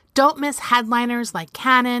stores. Don't miss headliners like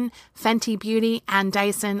Canon, Fenty Beauty, and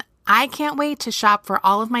Dyson. I can't wait to shop for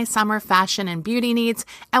all of my summer fashion and beauty needs,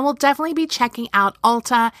 and will definitely be checking out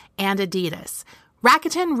Ulta and Adidas.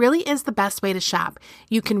 Rakuten really is the best way to shop.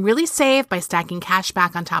 You can really save by stacking cash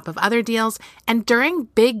back on top of other deals, and during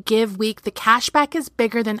Big Give Week, the cash back is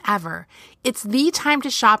bigger than ever. It's the time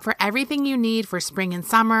to shop for everything you need for spring and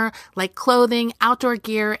summer, like clothing, outdoor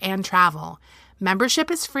gear, and travel.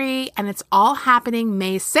 Membership is free, and it's all happening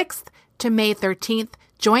May 6th to May 13th.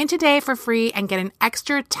 Join today for free and get an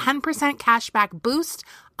extra 10% cash back boost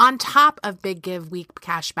on top of Big Give Week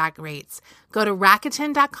cashback rates. Go to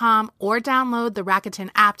Rakuten.com or download the Rakuten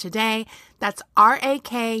app today. That's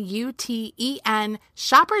RAKUTEN.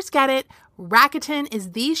 Shoppers get it. Rakuten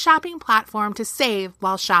is the shopping platform to save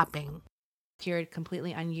while shopping. Period,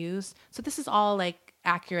 completely unused. So this is all like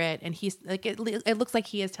accurate, and he's like it looks like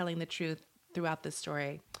he is telling the truth throughout this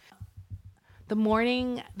story. The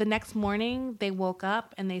next morning, they woke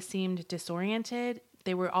up and they seemed disoriented.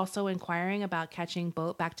 They were also inquiring about catching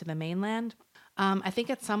boat back to the mainland. I think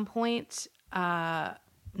at some point,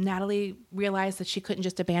 Natalie realized that she couldn't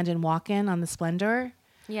just abandon Walken on the Splendor.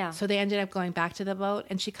 Yeah. So they ended up going back to the boat,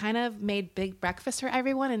 and she kind of made big breakfast for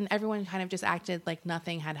everyone, and everyone kind of just acted like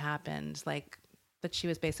nothing had happened, like that she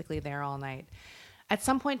was basically there all night. At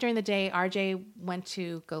some point during the day, RJ went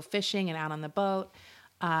to go fishing and out on the boat.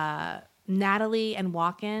 Natalie and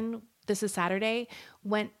Walken, this is Saturday,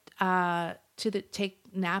 went to take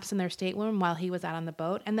naps in their stateroom while he was out on the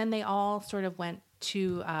boat. And then they all sort of went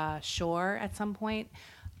to shore at some point.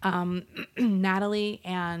 Natalie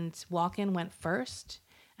and Walken went first.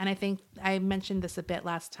 And I think I mentioned this a bit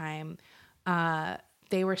last time.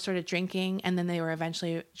 They were sort of drinking, and then they were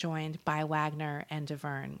eventually joined by Wagner and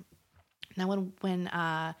DeVerne. Now, when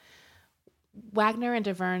Wagner and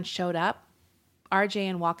DeVerne showed up, RJ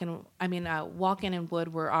and Walken and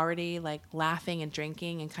Wood were already like laughing and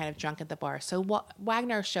drinking and kind of drunk at the bar. So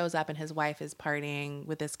Wagner shows up and his wife is partying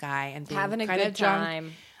with this guy and being having a kind good of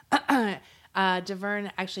drunk. time.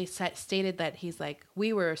 DeVerne actually stated that he's like,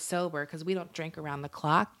 we were sober because we don't drink around the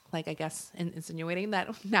clock. Like, I guess insinuating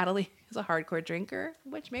that Natalie is a hardcore drinker,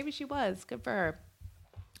 which maybe she was. Good for her.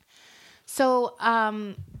 So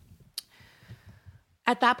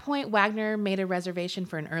at that point, Wagner made a reservation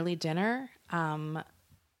for an early dinner.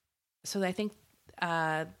 So I think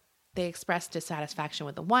they expressed dissatisfaction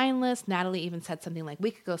with the wine list. Natalie even said something like,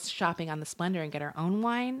 we could go shopping on the Splendor and get our own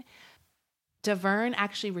wine. DeVerne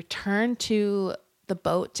actually returned to the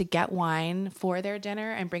boat to get wine for their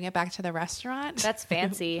dinner and bring it back to the restaurant. That's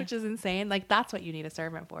fancy. Which is insane. Like, that's what you need a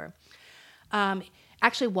servant for.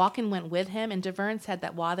 Actually, Walken went with him, and DeVerne said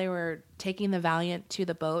that while they were taking the Valiant to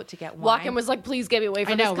the boat to get wine, Walken was like, please get me away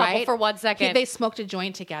from this couple right? for 1 second. They smoked a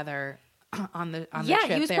joint together on the trip. Yeah,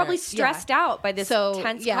 he was probably stressed out by this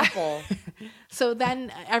tense couple. So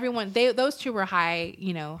then those two were high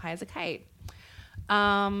as a kite.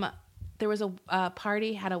 There was a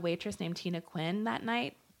party, had a waitress named Tina Quinn that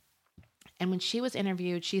night. And when she was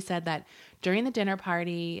interviewed, she said that during the dinner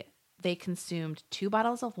party, they consumed 2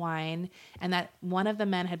 bottles of wine and that one of the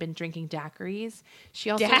men had been drinking daiquiris.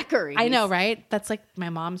 Daiquiris? I know, right? That's like my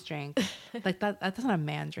mom's drink. Like that's not a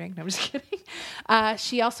man drink. No, I'm just kidding.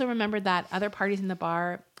 She also remembered that other parties in the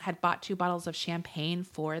bar had bought 2 bottles of champagne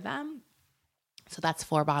for them. So that's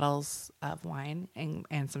 4 bottles of wine and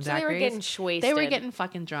some daiquiris. They were getting shwasted. They were getting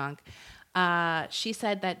fucking drunk. She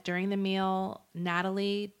said that during the meal,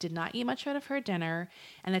 Natalie did not eat much out of her dinner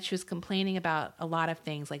and that she was complaining about a lot of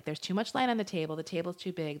things. Like, there's too much light on the table's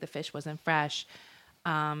too big, the fish wasn't fresh.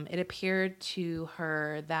 It appeared to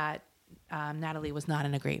her that Natalie was not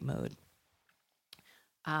in a great mood.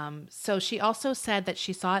 So she also said that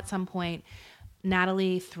she saw at some point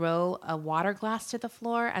Natalie throw a water glass to the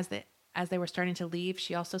floor as they were starting to leave.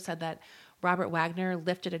 She also said that Robert Wagner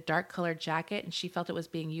lifted a dark-colored jacket, and she felt it was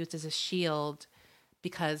being used as a shield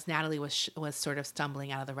because Natalie was sort of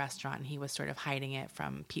stumbling out of the restaurant, and he was sort of hiding it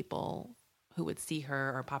from people who would see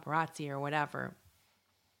her or paparazzi or whatever.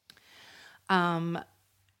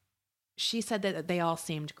 She said that they all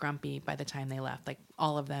seemed grumpy by the time they left. Like,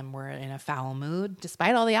 all of them were in a foul mood,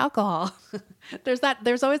 despite all the alcohol.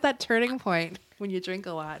 There's always that turning point when you drink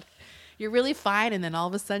a lot. You're really fine, and then all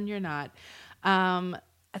of a sudden you're not.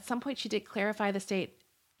 At some point, she did clarify the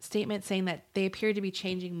statement, saying that they appeared to be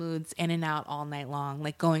changing moods in and out all night long,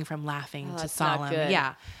 like going from laughing to solemn. Not good.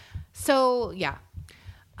 Yeah. So yeah,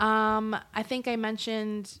 I think I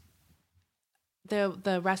mentioned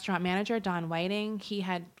the restaurant manager, Don Whiting. He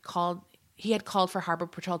had called for Harbor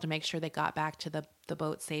Patrol to make sure they got back to the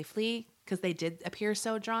boat safely because they did appear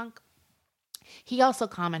so drunk. He also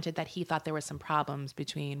commented that he thought there were some problems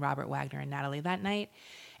between Robert Wagner and Natalie that night.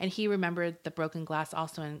 And he remembered the broken glass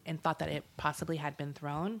also and thought that it possibly had been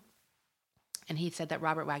thrown. And he said that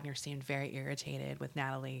Robert Wagner seemed very irritated with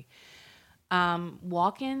Natalie.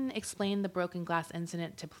 Walken explained the broken glass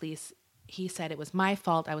incident to police. He said, "It was my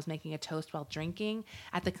fault. I was making a toast while drinking.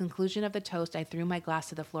 At the conclusion of the toast, I threw my glass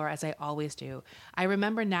to the floor as I always do. I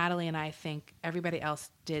remember Natalie and I think everybody else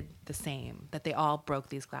did the same, that they all broke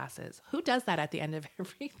these glasses." Who does that at the end of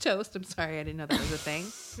every toast? I'm sorry, I didn't know that was a thing.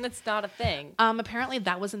 That's not a thing. Apparently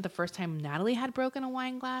that wasn't the first time Natalie had broken a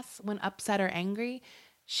wine glass when upset or angry.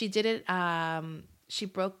 She did it. she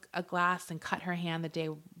broke a glass and cut her hand the day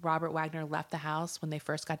Robert Wagner left the house when they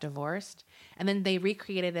first got divorced. And then they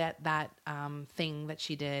recreated that thing that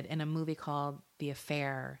she did in a movie called The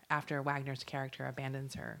Affair after Wagner's character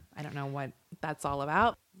abandons her. I don't know what that's all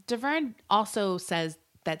about. DeVerne also says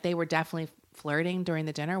that they were definitely flirting during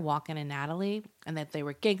the dinner, Walken and Natalie, and that they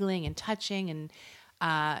were giggling and touching, and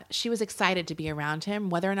she was excited to be around him.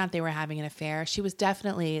 Whether or not they were having an affair, she was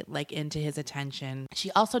definitely like into his attention. She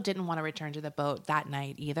also didn't want to return to the boat that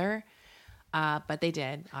night either, but they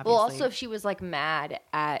did, obviously. Well, also if she was like mad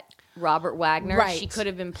at Robert Wagner, Right. she could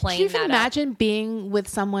have been playing Can you that imagine being with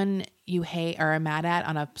someone you hate or are mad at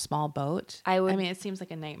on a small boat? I would- I mean, it seems like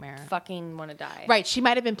a nightmare. up. Fucking want to die. Right. She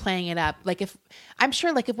might have been playing it up. Like if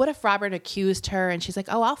what if Robert accused her and she's like,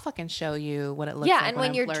 oh, I'll fucking show you what it looks like. Yeah, and when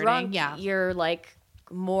I'm you're flirting. drunk, yeah. you're like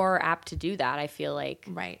more apt to do that, I feel like.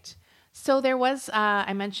 Right. So there was,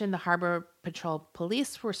 I mentioned the Harbor Patrol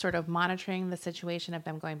police were sort of monitoring the situation of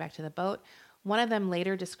them going back to the boat. One of them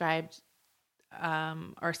later described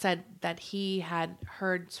or said that he had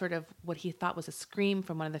heard sort of what he thought was a scream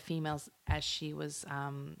from one of the females as she was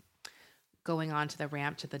going on to the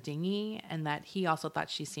ramp to the dinghy, and that he also thought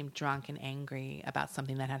she seemed drunk and angry about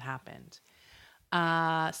something that had happened.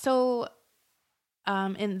 And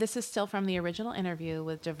this is still from the original interview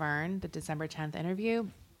with DeVerne, the December 10th interview.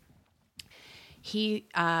 He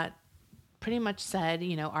pretty much said,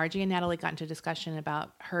 RJ and Natalie got into a discussion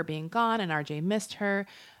about her being gone and RJ missed her.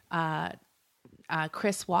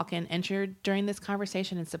 Chris Walken entered during this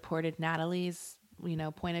conversation and supported Natalie's,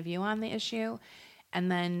 point of view on the issue.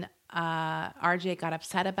 And then RJ got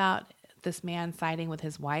upset about this man siding with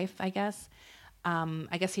his wife, I guess.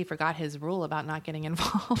 I guess he forgot his rule about not getting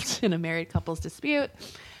involved in a married couple's dispute.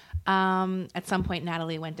 At some point,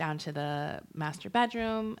 Natalie went down to the master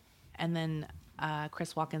bedroom, and then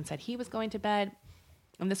Chris Walken said he was going to bed.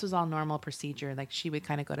 And this was all normal procedure. Like, she would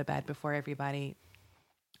kind of go to bed before everybody.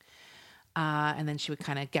 And then she would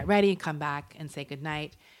kind of get ready and come back and say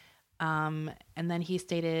goodnight. And then he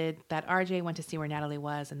stated that RJ went to see where Natalie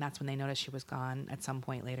was, and that's when they noticed she was gone at some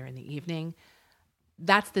point later in the evening.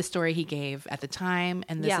 That's the story he gave at the time,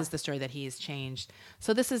 and this is the story that he's changed.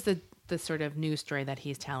 So this is the sort of new story that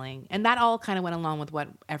he's telling. And that all kind of went along with what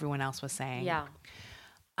everyone else was saying. Yeah.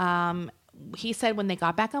 He said when they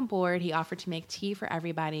got back on board, he offered to make tea for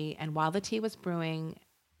everybody, and while the tea was brewing,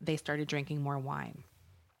 they started drinking more wine.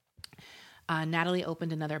 Natalie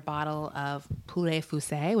opened another bottle of Poulet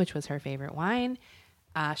Fusé, which was her favorite wine.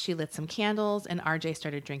 She lit some candles, and RJ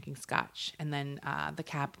started drinking scotch. And then the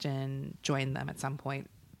captain joined them at some point.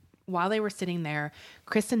 While they were sitting there,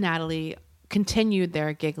 Chris and Natalie continued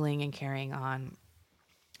their giggling and carrying on.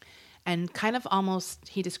 And kind of almost,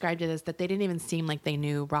 he described it as that they didn't even seem like they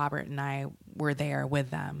knew Robert and I were there with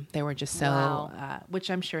them. They were just so, which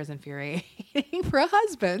I'm sure is infuriating for a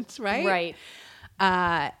husband, right? Right.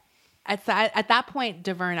 At that point,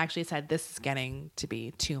 DeVerne actually said, this is getting to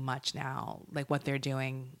be too much now, like what they're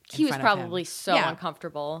doing. He was probably so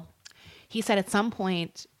uncomfortable. He said at some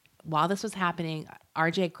point while this was happening,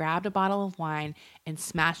 RJ grabbed a bottle of wine and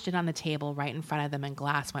smashed it on the table right in front of them, and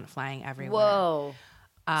glass went flying everywhere. Whoa.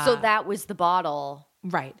 So that was the bottle.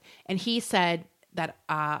 Right. And he said that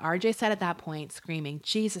RJ said at that point, screaming,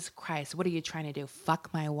 Jesus Christ, what are you trying to do?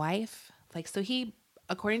 Fuck my wife? Like, so he,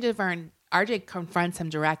 according to DeVerne, RJ confronts him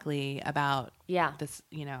directly about this,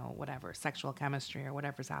 whatever, sexual chemistry or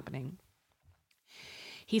whatever's happening.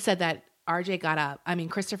 He said that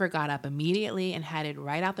Christopher got up immediately and headed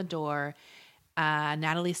right out the door.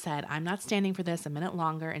 Natalie said, I'm not standing for this a minute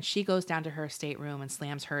longer. And she goes down to her stateroom and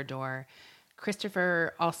slams her door.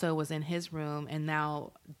 Christopher also was in his room, and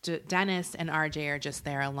now Dennis and RJ are just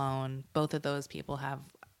there alone. Both of those people have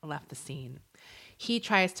left the scene. He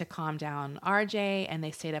tries to calm down RJ, and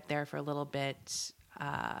they stayed up there for a little bit,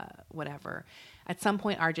 whatever. At some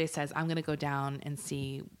point, RJ says, I'm going to go down and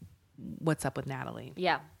see what's up with Natalie.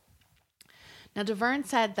 Yeah. Now, DeVerne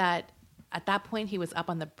said that at that point, he was up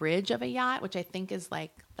on the bridge of a yacht, which I think is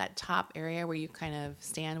like that top area where you kind of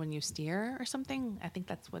stand when you steer or something. I think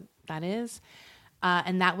that's what that is.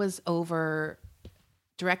 And that was located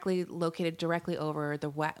directly over the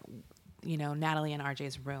Natalie and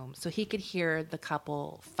RJ's room. So he could hear the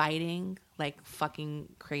couple fighting like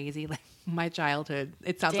fucking crazy, like my childhood.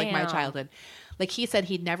 It sounds like my childhood. Like, he said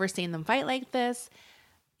he'd never seen them fight like this.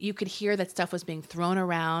 You could hear that stuff was being thrown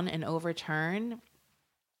around and overturned.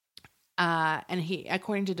 And he,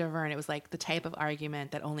 according to DeVerne, it was like the type of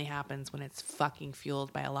argument that only happens when it's fucking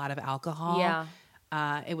fueled by a lot of alcohol. Yeah.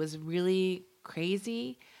 It was really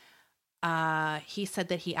crazy. He said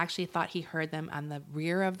that he actually thought he heard them on the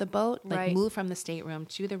rear of the boat, like move from the stateroom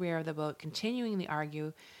to the rear of the boat, continuing the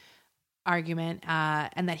argument,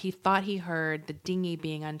 and that he thought he heard the dinghy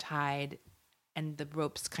being untied and the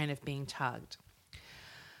ropes kind of being tugged.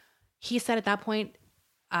 He said at that point,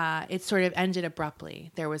 it sort of ended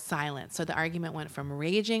abruptly. There was silence. So the argument went from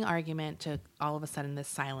raging argument to all of a sudden this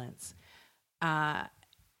silence. There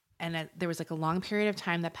was like a long period of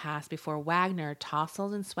time that passed before Wagner,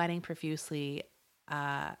 tousled and sweating profusely,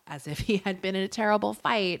 as if he had been in a terrible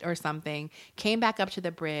fight or something, came back up to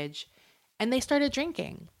the bridge, and they started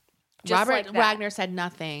drinking. Just Robert like that. Wagner said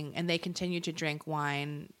nothing, and they continued to drink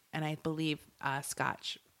wine and I believe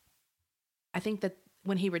scotch. I think that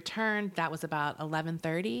when he returned, that was about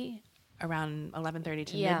 11:30, around 11:30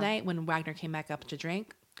 to midnight, when Wagner came back up to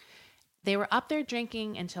drink. They were up there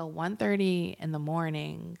drinking until 1:30 in the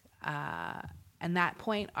morning. And that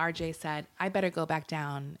point, RJ said, I better go back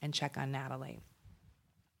down and check on Natalie.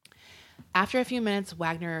 After a few minutes,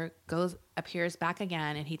 Wagner appears back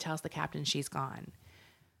again, and he tells the captain she's gone.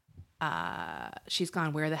 She's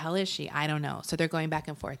gone. Where the hell is she? I don't know. So they're going back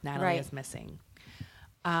and forth. Natalie is missing.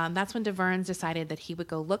 That's when DeVerns decided that he would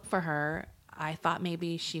go look for her. I thought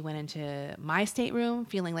maybe she went into my stateroom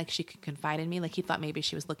feeling like she could confide in me. Like he thought maybe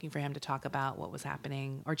she was looking for him to talk about what was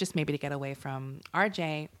happening, or just maybe to get away from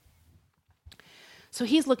RJ. So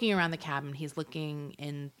he's looking around the cabin. He's looking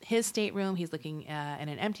in his stateroom. He's looking in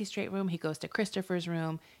an empty stateroom. He goes to Christopher's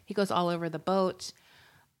room. He goes all over the boat.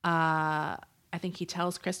 I think he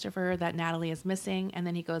tells Christopher that Natalie is missing, and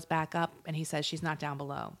then he goes back up and he says she's not down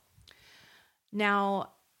below.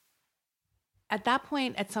 Now, at that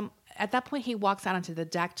point, he walks out onto the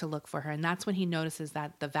deck to look for her, and that's when he notices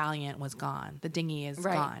that the Valiant was gone. The dinghy is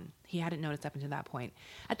gone. He hadn't noticed up until that point.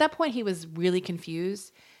 At that point, he was really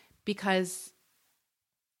confused because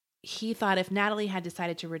he thought if Natalie had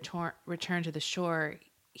decided to return to the shore,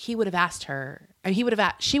 he would have asked her. I mean,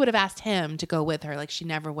 she would have asked him to go with her. Like she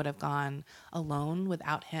never would have gone alone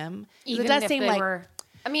without him. Even it does if seem they like were.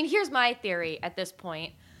 I mean, here's my theory at this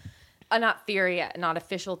point. Not theory, not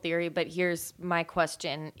official theory, but here's my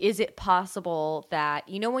question. Is it possible that,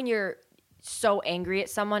 when you're so angry at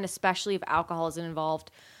someone, especially if alcohol isn't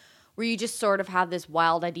involved, where you just sort of have this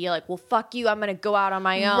wild idea like, well, fuck you, I'm going to go out on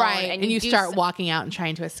my own. Right, and you start walking out and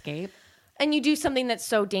trying to escape. And you do something that's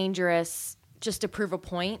so dangerous just to prove a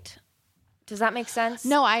point. Does that make sense?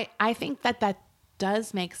 No, I think that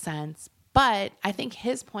does make sense. But I think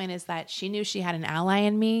his point is that she knew she had an ally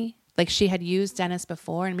in me. Like she had used Dennis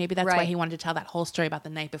before, and maybe that's why he wanted to tell that whole story about the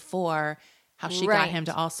night before, how she got him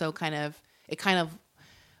to also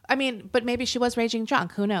but maybe she was raging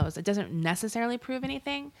drunk. Who knows? It doesn't necessarily prove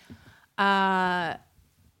anything. At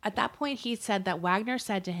that point, he said that Wagner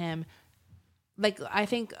said to him, like, I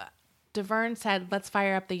think DeVerns said, let's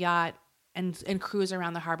fire up the yacht and cruise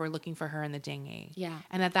around the harbor looking for her in the dinghy. Yeah.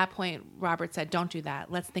 And at that point, Robert said, don't do that.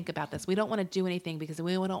 Let's think about this. We don't want to do anything because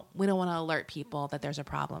we don't want to alert people that there's a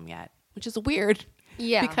problem yet, which is weird.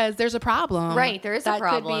 Yeah. Because there's a problem. Right. There is a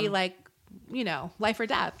problem. That could be like, life or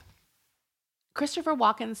death. Christopher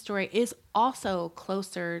Walken's story is also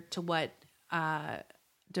closer to what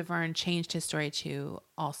DeVerns changed his story to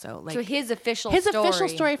also. Like, so his official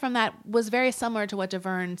story from that was very similar to what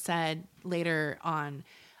DeVerns said later on.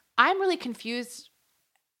 I'm really confused,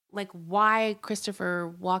 like, why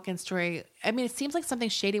Christopher Walken's story. I mean, it seems like something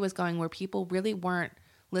shady was going where people really weren't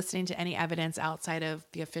listening to any evidence outside of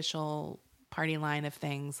the official party line of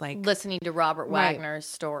things. Like listening to Robert Wagner's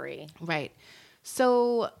story. Right.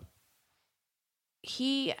 So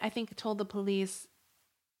he, I think, told the police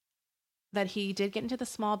that he did get into the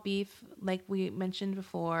small beef, like we mentioned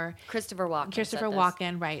before. Christopher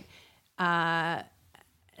Walken, right.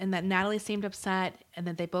 And that Natalie seemed upset, and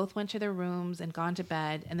that they both went to their rooms and gone to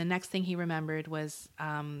bed. And the next thing he remembered was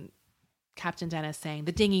Captain Dennis saying,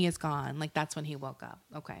 the dinghy is gone. Like, that's when he woke up.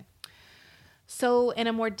 Okay. So in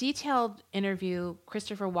a more detailed interview,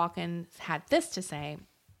 Christopher Walken had this to say.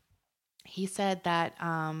 He said that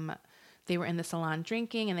they were in the salon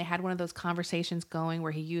drinking, and they had one of those conversations going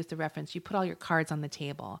where he used the reference, you put all your cards on the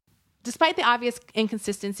table. Despite the obvious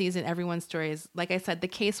inconsistencies in everyone's stories, like I said, the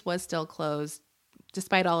case was still closed,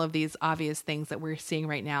 despite all of these obvious things that we're seeing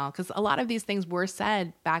right now, because a lot of these things were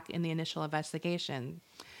said back in the initial investigation.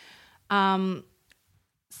 So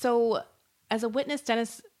as a witness,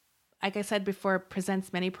 Dennis, like I said before,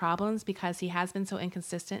 presents many problems because he has been so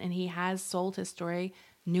inconsistent, and he has sold his story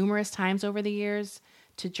numerous times over the years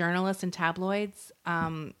to journalists and tabloids.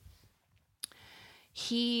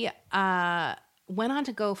 He went on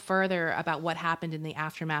to go further about what happened in the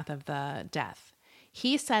aftermath of the death.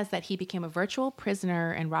 He says that he became a virtual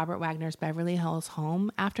prisoner in Robert Wagner's Beverly Hills home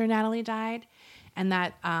after Natalie died, and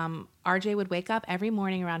that RJ would wake up every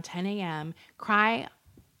morning around 10 a.m., cry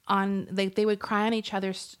they would cry on each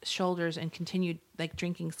other's shoulders and continued like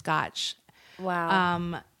drinking scotch.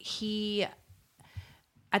 Wow. He,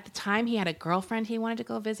 at the time, he had a girlfriend he wanted to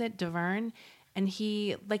go visit, Davern, and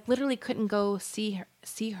he like literally couldn't go see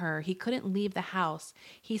her. He couldn't leave the house.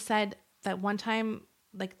 He said that one time,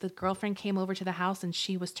 like the girlfriend came over to the house and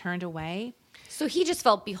she was turned away. So he just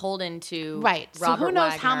felt beholden to Right. Robert So who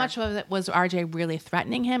knows Wagner. how much of it was RJ really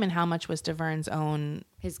threatening him and how much was Davern's own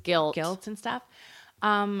His guilt. and stuff.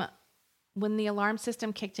 When the alarm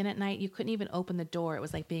system kicked in at night, you couldn't even open the door. It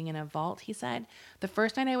was like being in a vault, he said. The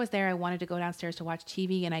first night I was there, I wanted to go downstairs to watch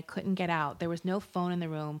TV and I couldn't get out. There was no phone in the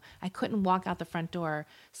room. I couldn't walk out the front door.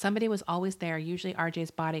 Somebody was always there, usually RJ's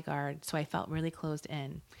bodyguard, so I felt really closed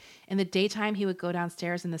in. In the daytime, he would go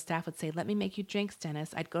downstairs and the staff would say, "Let me make you drinks,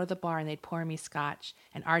 Dennis." I'd go to the bar and they'd pour me scotch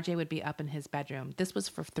and RJ would be up in his bedroom. This was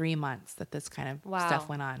for 3 months that this kind of stuff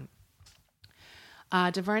went on.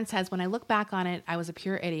 Davern says, "When I look back on it, I was a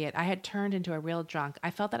pure idiot. I had turned into a real drunk. I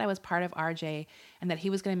felt that I was part of RJ and that he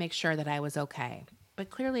was going to make sure that I was okay." But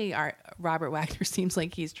clearly Robert Wagner seems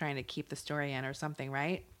like he's trying to keep the story in or something,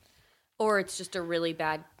 right? Or it's just a really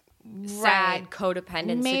bad, sad,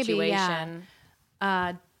 codependent situation.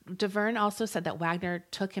 Yeah. Davern also said that Wagner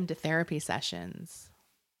took him to therapy sessions,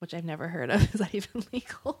 which I've never heard of. Is that even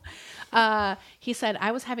legal? He said,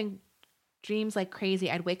 "I was having dreams like crazy.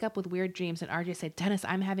 I'd wake up with weird dreams." And RJ said, "Dennis,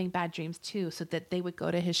 I'm having bad dreams too," so that they would go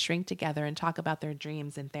to his shrink together and talk about their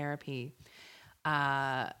dreams in therapy.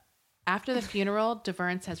 After the funeral,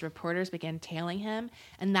 Davern says reporters began tailing him,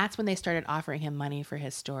 and that's when they started offering him money for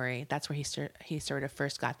his story. That's where he sort of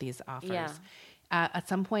first got these offers. Yeah. At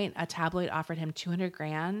some point, a tabloid offered him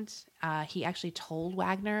 $200,000. He actually told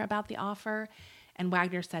Wagner about the offer, and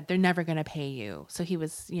Wagner said, "They're never going to pay you." So he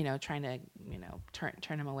was, trying to,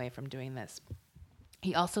 turn him away from doing this.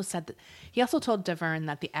 He also told Davern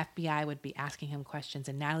that the FBI would be asking him questions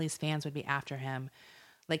and Natalie's fans would be after him.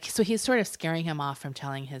 So he's sort of scaring him off from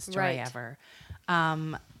telling his story ever.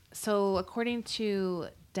 So according to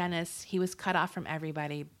Dennis, he was cut off from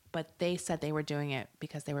everybody, but they said they were doing it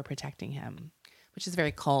because they were protecting him, which is a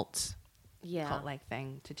very cult-like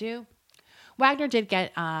thing to do. Wagner did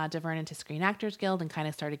get Davern into Screen Actors Guild and kind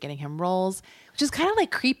of started getting him roles, which is kind of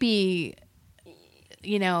like creepy,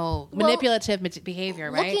 manipulative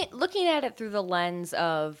behavior, right? Looking at it through the lens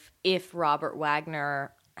of if Robert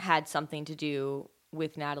Wagner had something to do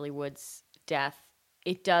with Natalie Wood's death,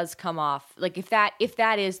 it does come off like if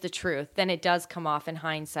that is the truth, then it does come off in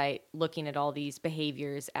hindsight, looking at all these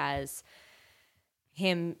behaviors as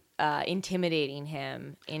him intimidating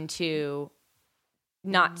him into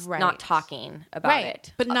not talking about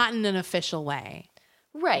it, but not in an official way.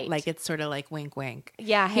 Right. Like it's sort of like wink, wink.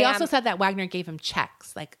 Yeah. He also said that Wagner gave him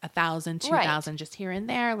checks, like 1,000, 2,000, just here and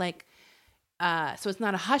there. Like, so it's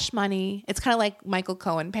not a hush money. It's kind of like Michael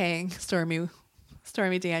Cohen paying Stormy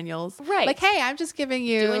Daniels. Right. Like, hey, I'm just giving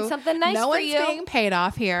you doing something nice no for one's you. being paid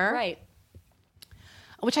off here. Right.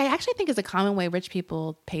 Which I actually think is a common way rich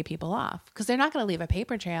people pay people off because they're not going to leave a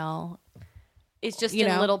paper trail. It's just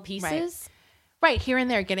in little pieces. Right, here and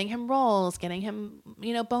there, getting him roles, getting him,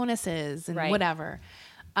 bonuses and whatever.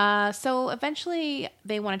 So eventually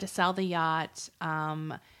they wanted to sell the yacht,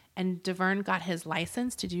 and Davern got his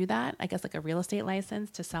license to do that, I guess like a real estate license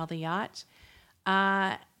to sell the yacht.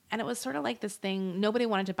 And it was sort of like this thing, nobody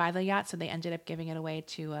wanted to buy the yacht, so they ended up giving it away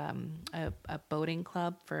to a boating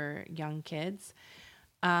club for young kids.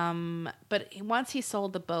 But once he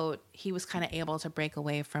sold the boat, he was kind of able to break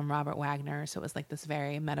away from Robert Wagner, so it was like this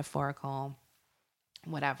very metaphorical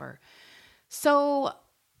whatever. So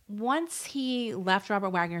once he left Robert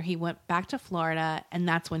Wagner, he went back to Florida, and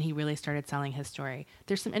that's when he really started selling his story.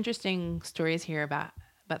 There's some interesting stories here about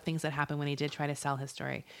things that happened when he did try to sell his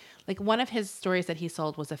story. Like one of his stories that he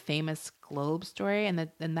sold was a famous Globe story, and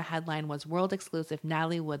the headline was "World Exclusive: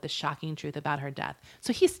 Natalie Wood, the shocking truth about her death."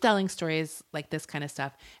 So he's selling stories like this kind of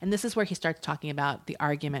stuff, and this is where he starts talking about the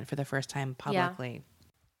argument for the first time publicly.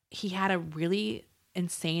 Yeah. He had a really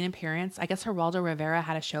insane appearance. I guess Geraldo Rivera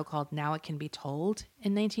had a show called Now It Can Be Told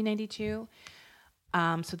in 1992.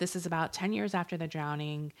 So this is about 10 years after the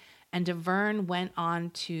drowning. And Davern went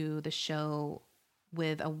on to the show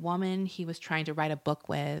with a woman he was trying to write a book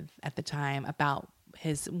with at the time about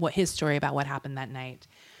his story about what happened that night.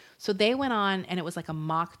 So they went on, and it was like a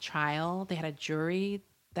mock trial. They had a jury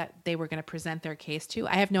that they were going to present their case to.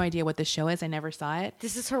 I have no idea what the show is. I never saw it.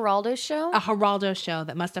 This is Geraldo's show? A Geraldo show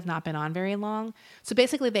that must have not been on very long. So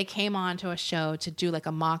basically they came on to a show to do like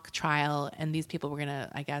a mock trial, and these people were going to,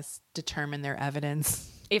 I guess, determine their evidence.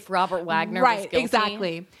 If Robert Wagner was guilty.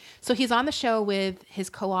 Exactly. So he's on the show with his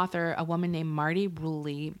co-author, a woman named Marty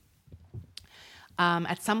Rulli.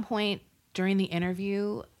 At some point during the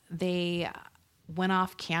interview, they went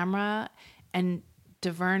off camera, and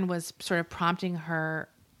DeVerne was sort of prompting her,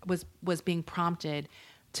 was being prompted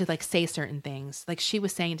to like say certain things. Like she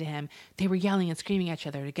was saying to him, they were yelling and screaming at each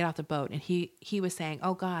other to get off the boat. And he was saying,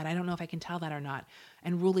 oh God, I don't know if I can tell that or not.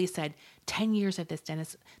 And Ruli said, 10 years of this,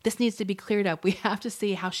 Dennis, this needs to be cleared up. We have to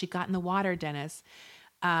see how she got in the water, Dennis.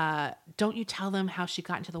 Don't you tell them how she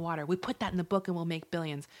got into the water. We put that in the book and we'll make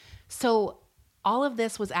billions. So all of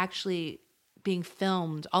this was actually being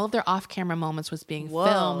filmed. All of their off-camera moments was being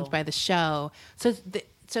filmed by the show. So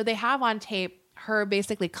they have on tape her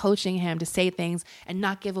basically coaching him to say things and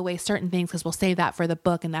not give away certain things because we'll save that for the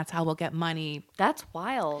book and that's how we'll get money. That's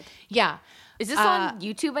wild. Yeah. Is this on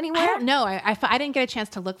YouTube anywhere? I don't know. I didn't get a chance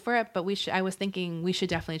to look for it, but I was thinking we should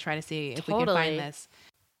definitely try to see if we can find this.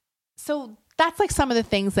 So that's like some of the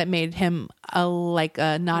things that made him less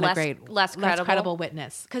credible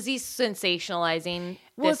witness. Because he's sensationalizing.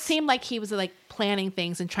 Well, it seemed like he was like planning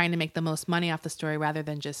things and trying to make the most money off the story rather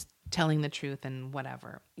than just telling the truth and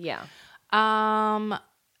whatever. Yeah. But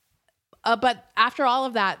after all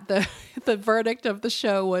of that, the verdict of the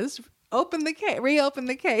show was reopen the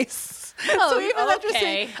case. Oh, so even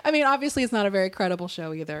okay. I mean, obviously it's not a very credible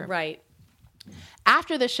show either. Right.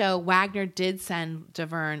 After the show, Wagner did send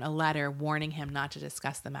DeVerne a letter warning him not to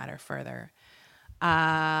discuss the matter further.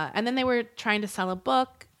 And then they were trying to sell a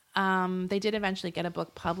book. They did eventually get a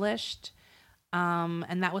book published.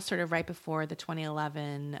 And that was sort of right before the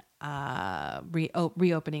 2011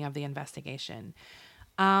 reopening of the investigation.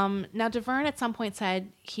 Now, DeVerne at some point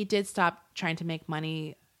said he did stop trying to make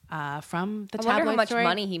money from the tabloid I wonder how much story.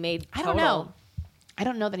 money he made total. I don't know. I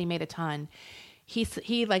don't know that he made a ton.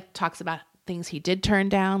 He like talks about things he did turn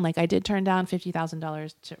down. Like, I did turn down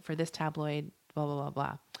 $50,000 for this tabloid, blah, blah,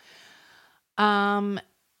 blah, blah.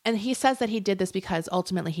 And he says that he did this because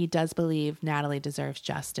ultimately he does believe Natalie deserves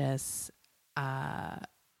justice.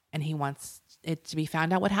 And he wants it to be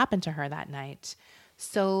found out what happened to her that night.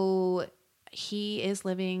 So he is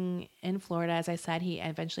living in Florida. As I said, he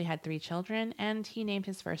eventually had 3 children, and he named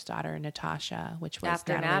his first daughter Natasha, which was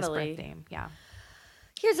after Natalie's Natalie. birth name. Yeah.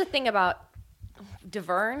 Here's the thing about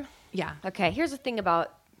DeVerne. Yeah. Okay. Here's the thing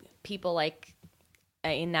about people like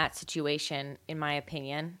in that situation, in my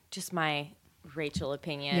opinion, just my Rachel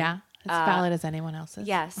opinion. Yeah. As valid as anyone else's.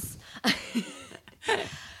 Yes.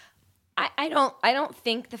 I don't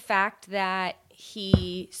think the fact that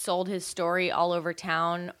he sold his story all over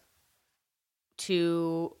town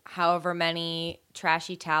to however many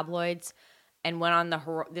trashy tabloids and went on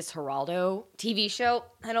this Geraldo TV show,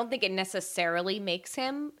 I don't think it necessarily makes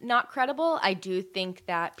him not credible. I do think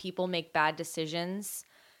that people make bad decisions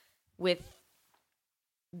with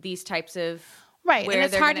these types of right, and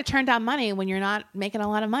it's hard to turn down money when you're not making a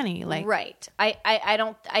lot of money. Like, right.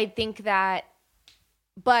 I think that,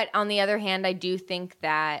 but on the other hand, I do think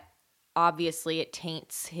that obviously it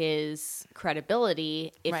taints his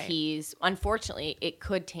credibility if he's, unfortunately, it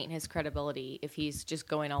could taint his credibility if he's just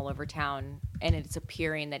going all over town and it's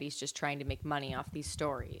appearing that he's just trying to make money off these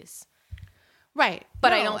stories. Right.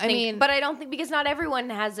 But I don't think because not everyone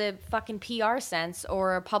has a fucking PR sense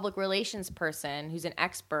or a public relations person who's an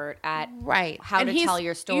expert at how to tell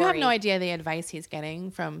your story. You have no idea the advice he's getting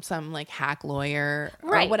from some like hack lawyer or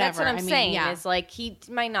right. whatever. That's what I'm saying. Yeah. Is like he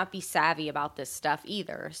might not be savvy about this stuff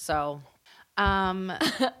either. So,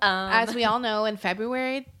 as we all know, in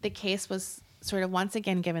February the case was sort of once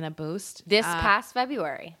again given a boost. This past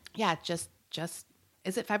February. Yeah, just.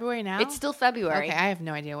 Is it February now? It's still February. Okay, I have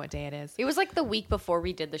no idea what day it is. It was like the week before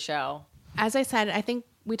we did the show. As I said, I think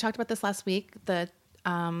we talked about this last week. The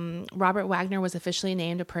Robert Wagner was officially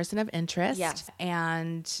named a person of interest. Yes.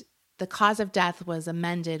 And the cause of death was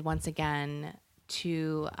amended once again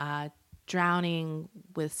to drowning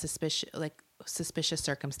with suspicious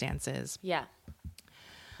circumstances. Yeah.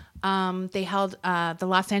 They held the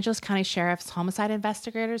Los Angeles County Sheriff's homicide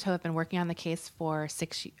investigators who have been working on the case for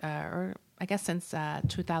since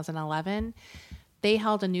 2011. They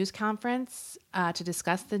held a news conference to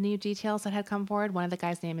discuss the new details that had come forward. One of the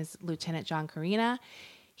guys' name is Lieutenant John Carina.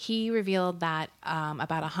 He revealed that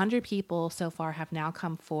about 100 people so far have now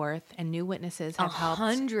come forth, and new witnesses have helped.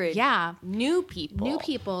 100? Yeah. New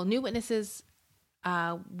people. New witnesses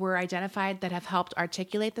were identified that have helped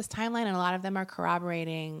articulate this timeline, and a lot of them are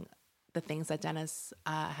corroborating the things that Dennis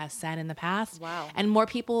has said in the past. Wow. And more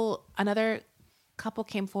people, another couple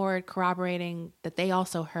came forward corroborating that they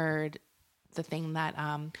also heard the thing that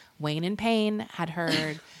Wayne and Payne had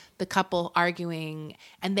heard, the couple arguing,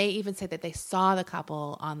 and they even said that they saw the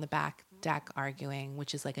couple on the back deck arguing,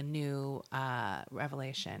 which is like a new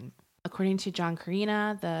revelation. According to John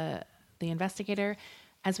Carina, the investigator,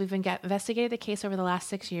 as we've investigated the case over the last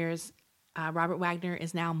 6 years, Robert Wagner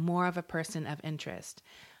is now more of a person of interest.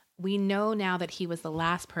 We know now that he was the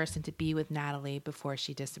last person to be with Natalie before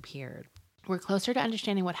she disappeared. We're closer to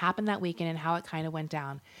understanding what happened that weekend and how it kind of went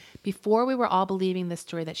down. Before, we were all believing the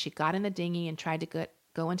story that she got in the dinghy and tried to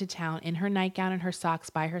go into town in her nightgown and her socks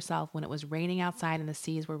by herself when it was raining outside and the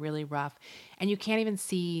seas were really rough. And you can't even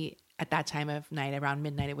see at that time of night, around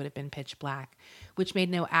midnight, it would have been pitch black, which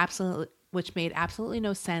made absolutely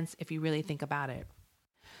no sense if you really think about it.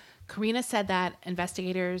 Karina said that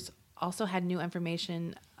investigators also had new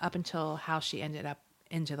information up until how she ended up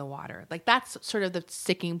into the water. Like, that's sort of the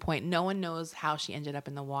sticking point. No one knows how she ended up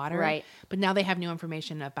in the water. Right. But now they have new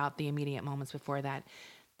information about the immediate moments before that.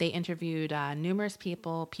 They interviewed numerous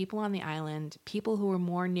people on the island, people who were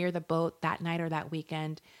more near the boat that night or that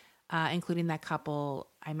weekend, including that couple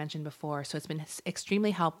I mentioned before. So it's been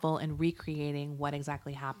extremely helpful in recreating what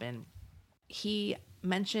exactly happened. He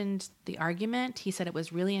mentioned the argument. He said it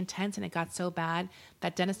was really intense and it got so bad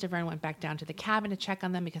that Dennis DeVerne went back down to the cabin to check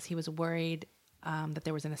on them because he was worried that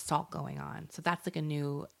there was an assault going on. So that's like a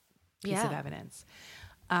new piece of evidence.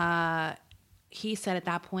 He said at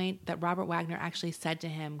that point that Robert Wagner actually said to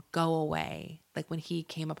him, "Go away," like when he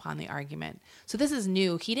came upon the argument. So this is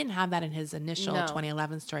new. He didn't have that in his initial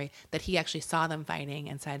 2011 story, that he actually saw them fighting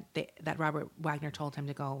and said that Robert Wagner told him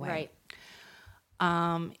to go away.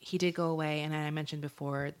 Right. He did go away, and I mentioned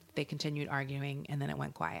before, they continued arguing, and then it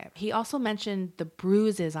went quiet. He also mentioned the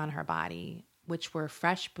bruises on her body, which were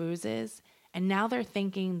fresh bruises, and now they're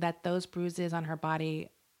thinking that those bruises on her body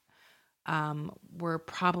were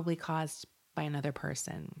probably caused by another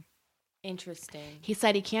person. Interesting. He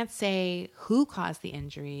said he can't say who caused the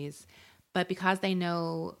injuries, but because they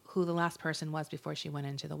know who the last person was before she went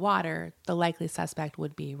into the water, the likely suspect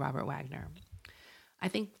would be Robert Wagner. I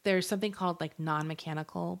think there's something called like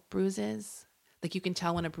non-mechanical bruises. Like, you can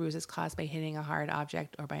tell when a bruise is caused by hitting a hard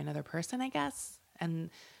object or by another person, I guess. And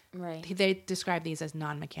Right. they describe these as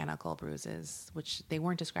non-mechanical bruises, which they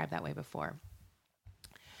weren't described that way before.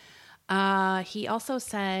 He also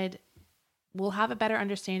said, "We'll have a better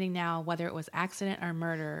understanding now whether it was accident or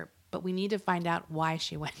murder, but we need to find out why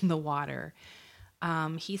she went in the water."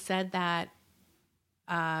 He said that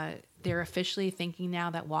they're officially thinking now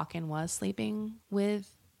that Walken was sleeping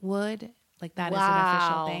with Wood. Like, that is an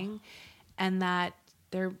official thing. And that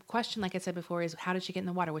their question, like I said before, is how did she get in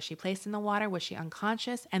the water? Was she placed in the water? Was she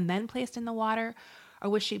unconscious and then placed in the water? Or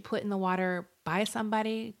was she put in the water by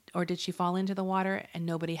somebody? Or did she fall into the water and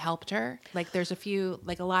nobody helped her? Like, there's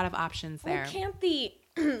a lot of options there. Well, can't the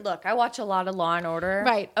look? I watch a lot of Law and Order.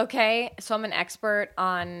 Right. Okay. So I'm an expert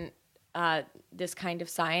on this kind of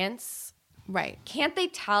science. Right. Can't they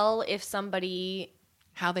tell if somebody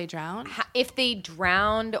How they drowned? if they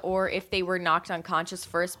drowned or if they were knocked unconscious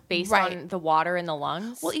first based on the water in the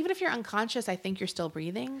lungs? Well, even if you're unconscious, I think you're still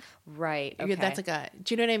breathing. Right. Okay. That's like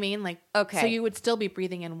do you know what I mean? Like, Okay. So you would still be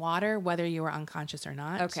breathing in water whether you were unconscious or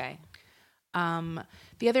not. Okay.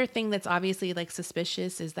 The other thing that's obviously like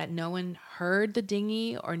suspicious is that no one heard the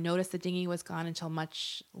dinghy or noticed the dinghy was gone until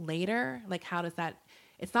much later. Like, how does that?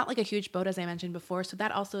 It's not like a huge boat, as I mentioned before. So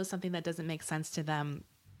that also is something that doesn't make sense to them,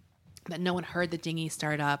 that no one heard the dinghy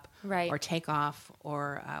start up or take off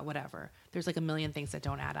or whatever. There's like a million things that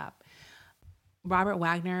don't add up. Robert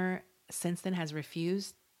Wagner since then has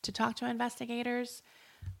refused to talk to investigators.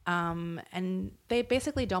 And they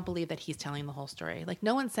basically don't believe that he's telling the whole story. Like,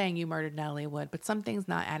 no one's saying you murdered Natalie Wood, but something's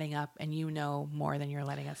not adding up and you know more than you're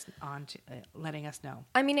letting us know.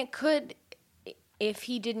 I mean, it could, if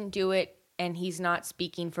he didn't do it and he's not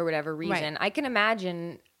speaking for whatever reason, I can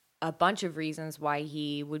imagine a bunch of reasons why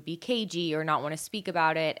he would be cagey or not want to speak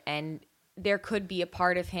about it. And there could be a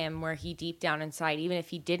part of him where he deep down inside, even if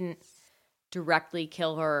he didn't directly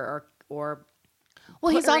kill her or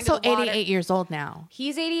well, he's her into also the water. 88 years old now.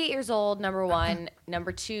 He's 88 years old, number one.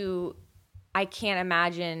 Number two, I can't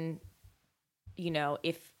imagine,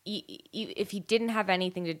 if he didn't have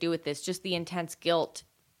anything to do with this, just the intense guilt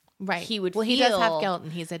he would feel. Well, he does have guilt,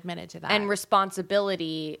 and he's admitted to that. And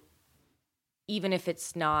responsibility, even if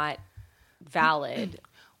it's not valid.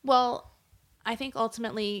 Well, I think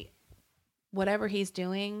ultimately, whatever he's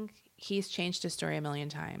doing, he's changed his story a million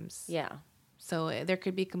times. Yeah. So there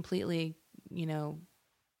could be completely,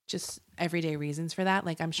 just everyday reasons for that.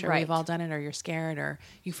 Like, I'm sure we've all done it, or you're scared, or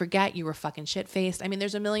you forget you were fucking shit-faced. I mean,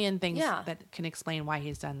 there's a million things that can explain why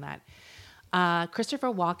he's done that. Christopher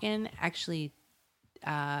Walken actually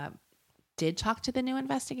did talk to the new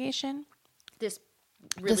investigation. This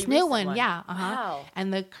new one. Yeah. Wow.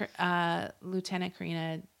 And the Lieutenant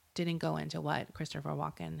Karina didn't go into what Christopher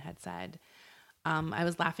Walken had said. I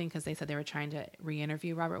was laughing because they said they were trying to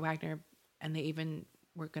re-interview Robert Wagner, and they even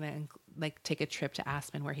we're gonna like take a trip to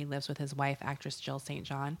Aspen where he lives with his wife, actress Jill St.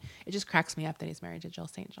 John. It just cracks me up that he's married to Jill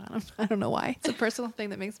St. John. I don't know why. It's a personal thing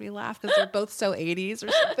that makes me laugh because they're both so 80s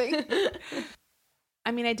or something.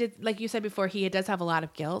 I mean, I did, like you said before, he does have a lot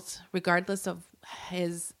of guilt, regardless of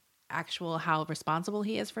his actual how responsible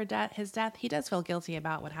he is for his death. He does feel guilty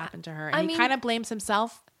about what happened to her, and he kind of blames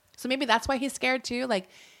himself. So maybe that's why he's scared too. Like,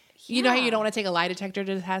 you know how you don't want to take a lie detector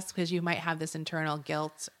to test because you might have this internal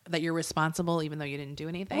guilt that you're responsible even though you didn't do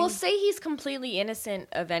anything. Well, say he's completely innocent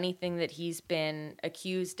of anything that he's been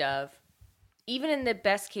accused of. Even in the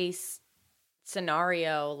best case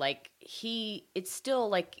scenario, like it's still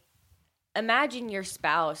like, imagine your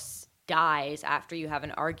spouse dies after you have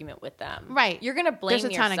an argument with them. Right. You're going to blame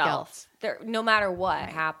There's a ton yourself. of guilt. No matter what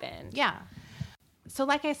happened. Yeah. So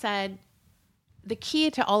like I said, the key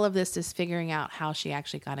to all of this is figuring out how she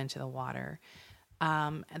actually got into the water.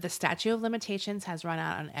 The statute of limitations has run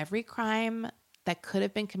out on every crime that could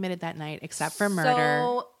have been committed that night except for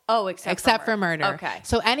murder. Except for murder. Okay.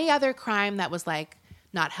 So any other crime that was like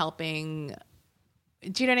not helping,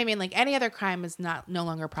 do you know what I mean? Like any other crime is no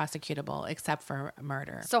longer prosecutable except for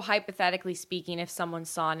murder. So hypothetically speaking, if someone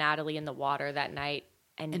saw Natalie in the water that night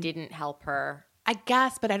and didn't help her, I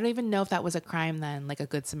guess, but I don't even know if that was a crime then, like a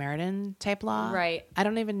Good Samaritan type law. Right. I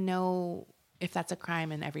don't even know if that's a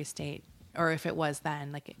crime in every state or if it was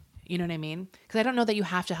then. Like, you know what I mean? Because I don't know that you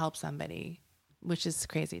have to help somebody, which is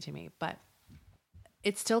crazy to me. But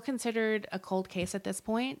it's still considered a cold case at this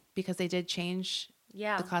point because they did change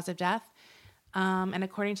the cause of death. And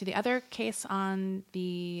according to the other case on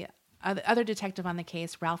the other detective on the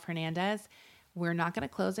case, Ralph Hernandez, we're not going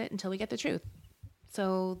to close it until we get the truth.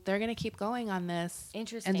 So they're going to keep going on this.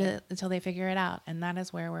 Interesting. Until they figure it out. And that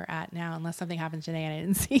is where we're at now, unless something happens today and I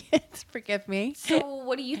didn't see it. Forgive me. So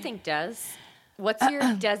what do you think, Des? What's your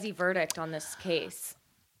Desi verdict on this case?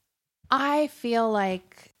 I feel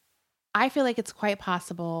like it's quite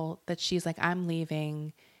possible that she's like, I'm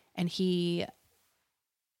leaving, and he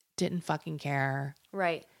didn't fucking care.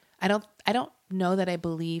 Right. I don't know that I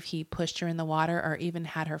believe he pushed her in the water or even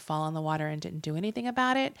had her fall in the water and didn't do anything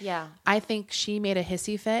about it. Yeah. I think she made a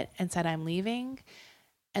hissy fit and said, I'm leaving.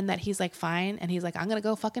 And that he's like, fine. And he's like, I'm going to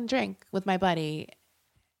go fucking drink with my buddy.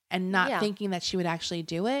 And not thinking that she would actually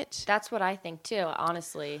do it. That's what I think too,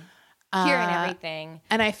 honestly. Hearing everything.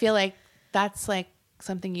 And I feel like that's like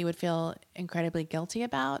something you would feel incredibly guilty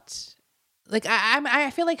about. Like I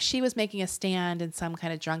feel like she was making a stand in some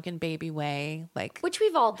kind of drunken baby way, like which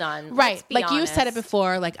we've all done, right? Like you said it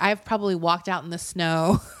before. Like I've probably walked out in the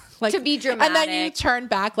snow, like to be dramatic, and then you turn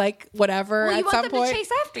back, like whatever. Well, you at want some them point to chase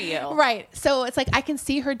after you, right? So it's like I can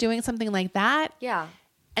see her doing something like that, yeah.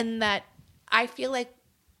 And that I feel like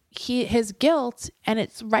his guilt, and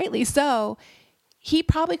it's rightly so. He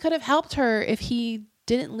probably could have helped her if he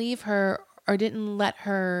didn't leave her or didn't let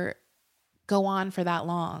her go on for that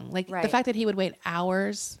long. Like the fact that he would wait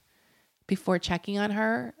hours before checking on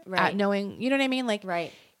her, knowing, you know what I mean? Like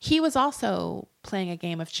he was also playing a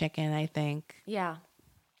game of chicken, I think. Yeah.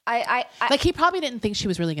 Like he probably didn't think she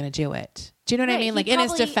was really going to do it. Do you know what I mean? Like in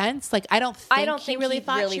his defense, like I don't think he really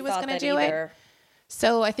thought she was going to do it.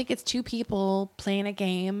 So I think it's two people playing a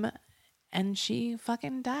game and she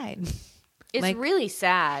fucking died. It's like, really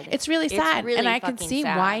sad. It's really sad. Really, and I can see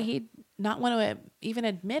why he'd not want to even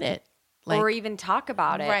admit it. Like, or even talk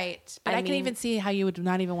about it. Right. But I can even see how you would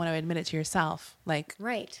not even want to admit it to yourself. Like,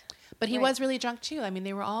 right. But he was really drunk too. I mean,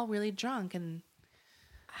 they were all really drunk, and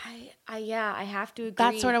I have to agree.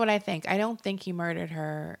 That's sort of what I think. I don't think he murdered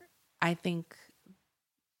her. I think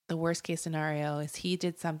the worst case scenario is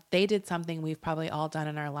they did something we've probably all done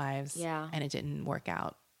in our lives. Yeah. And it didn't work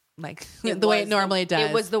out. Like the way it normally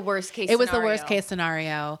does. It was the worst case scenario. It was the worst case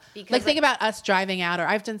scenario. Because like think about us driving out, or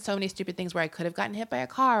I've done so many stupid things where I could have gotten hit by a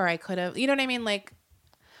car, or I could have, you know what I mean? Like,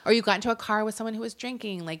 or you got into a car with someone who was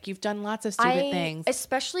drinking. Like you've done lots of stupid things.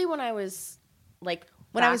 Especially when I was like,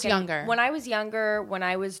 when I was younger. When I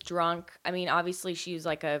was drunk. I mean, obviously she was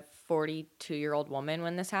like a 42-year-old woman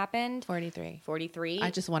when this happened. 43. 43.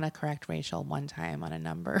 I just want to correct Rachel one time on a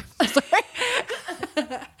number.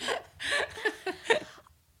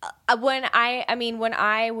 When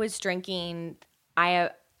I was drinking, I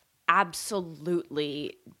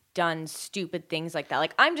absolutely done stupid things like that.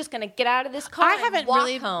 Like, I'm just going to get out of this car and walk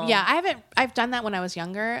home. Yeah, I've done that when I was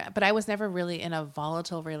younger, but I was never really in a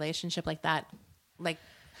volatile relationship like that. Like,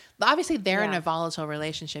 obviously they're in a volatile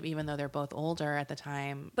relationship, even though they're both older at the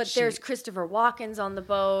time. But there's Christopher Walken's on the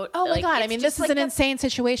boat. Oh my God. I mean, this is an insane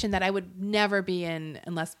situation that I would never be in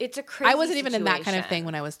unless it's a crazy I wasn't even situation. in that kind of thing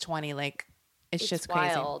when I was 20. Like, it's just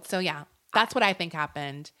crazy. Wild. So yeah, that's what I think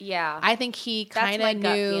happened. Yeah. I think he kind of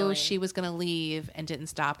knew she was going to leave and didn't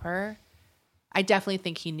stop her. I definitely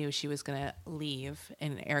think he knew she was going to leave,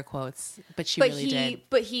 in air quotes, but really did.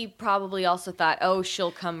 But he probably also thought, oh,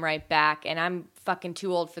 she'll come right back, and I'm fucking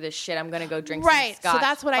too old for this shit. I'm going to go drink some scotch. So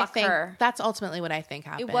that's what I Fuck think. her. That's ultimately what I think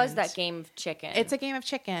happened. It was that game of chicken. It's a game of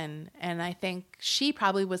chicken. And I think she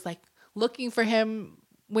probably was like looking for him,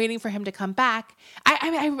 waiting for him to come back.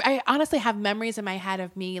 I honestly have memories in my head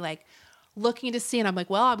of me like looking to see, and I'm like,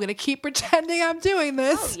 well, I'm going to keep pretending I'm doing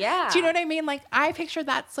this. Oh, yeah. Do you know what I mean? Like, I picture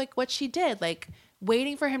that's like what she did, like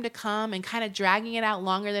waiting for him to come and kind of dragging it out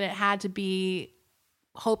longer than it had to be,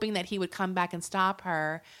 hoping that he would come back and stop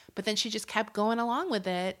her. But then she just kept going along with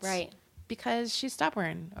it. Right. Because she's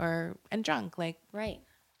stubborn and drunk. Like, right.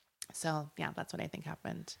 So, yeah, that's what I think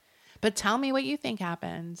happened. But tell me what you think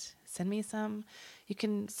happened. Send me some. You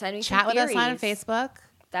can chat with us on Facebook.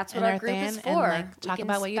 That's what our group is for. And talk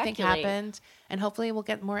about what you think happened. And hopefully we'll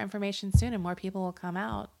get more information soon and more people will come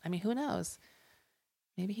out. I mean, who knows?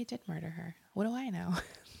 Maybe he did murder her. What do I know?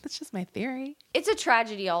 That's just my theory. It's a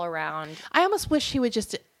tragedy all around. I almost wish he would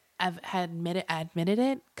just have admitted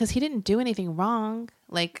it, because he didn't do anything wrong.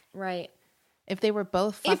 Like, right. If they were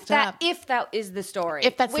both fucked up. If that is the story.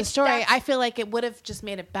 If that's the story, I feel like it would have just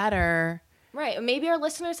made it better. Right. Maybe our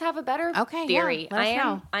listeners have a better theory.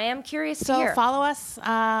 Yeah, I am curious to So hear. follow us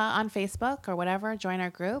on Facebook or whatever. Join our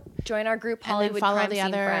group. Hollywood and then follow Crime the Scene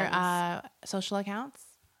other Friends. social accounts.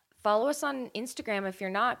 Follow us on Instagram if you're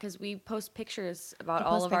not, because we post pictures about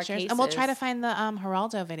all of our cases. And we'll try to find the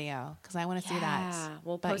Geraldo video, because I want to see that. Yeah,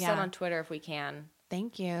 we'll post that on Twitter if we can.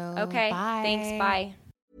 Thank you. Okay. Bye. Thanks. Bye.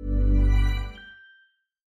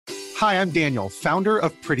 Hi, I'm Daniel, founder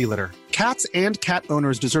of Pretty Litter. Cats and cat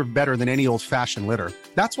owners deserve better than any old-fashioned litter.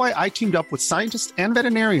 That's why I teamed up with scientists and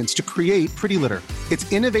veterinarians to create Pretty Litter.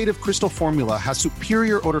 Its innovative crystal formula has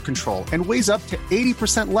superior odor control and weighs up to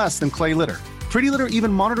 80% less than clay litter. Pretty Litter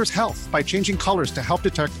even monitors health by changing colors to help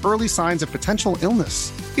detect early signs of potential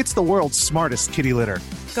illness. It's the world's smartest kitty litter.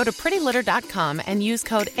 Go to prettylitter.com and use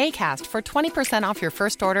code ACAST for 20% off your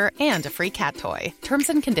first order and a free cat toy. Terms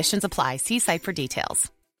and conditions apply. See site for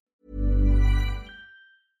details.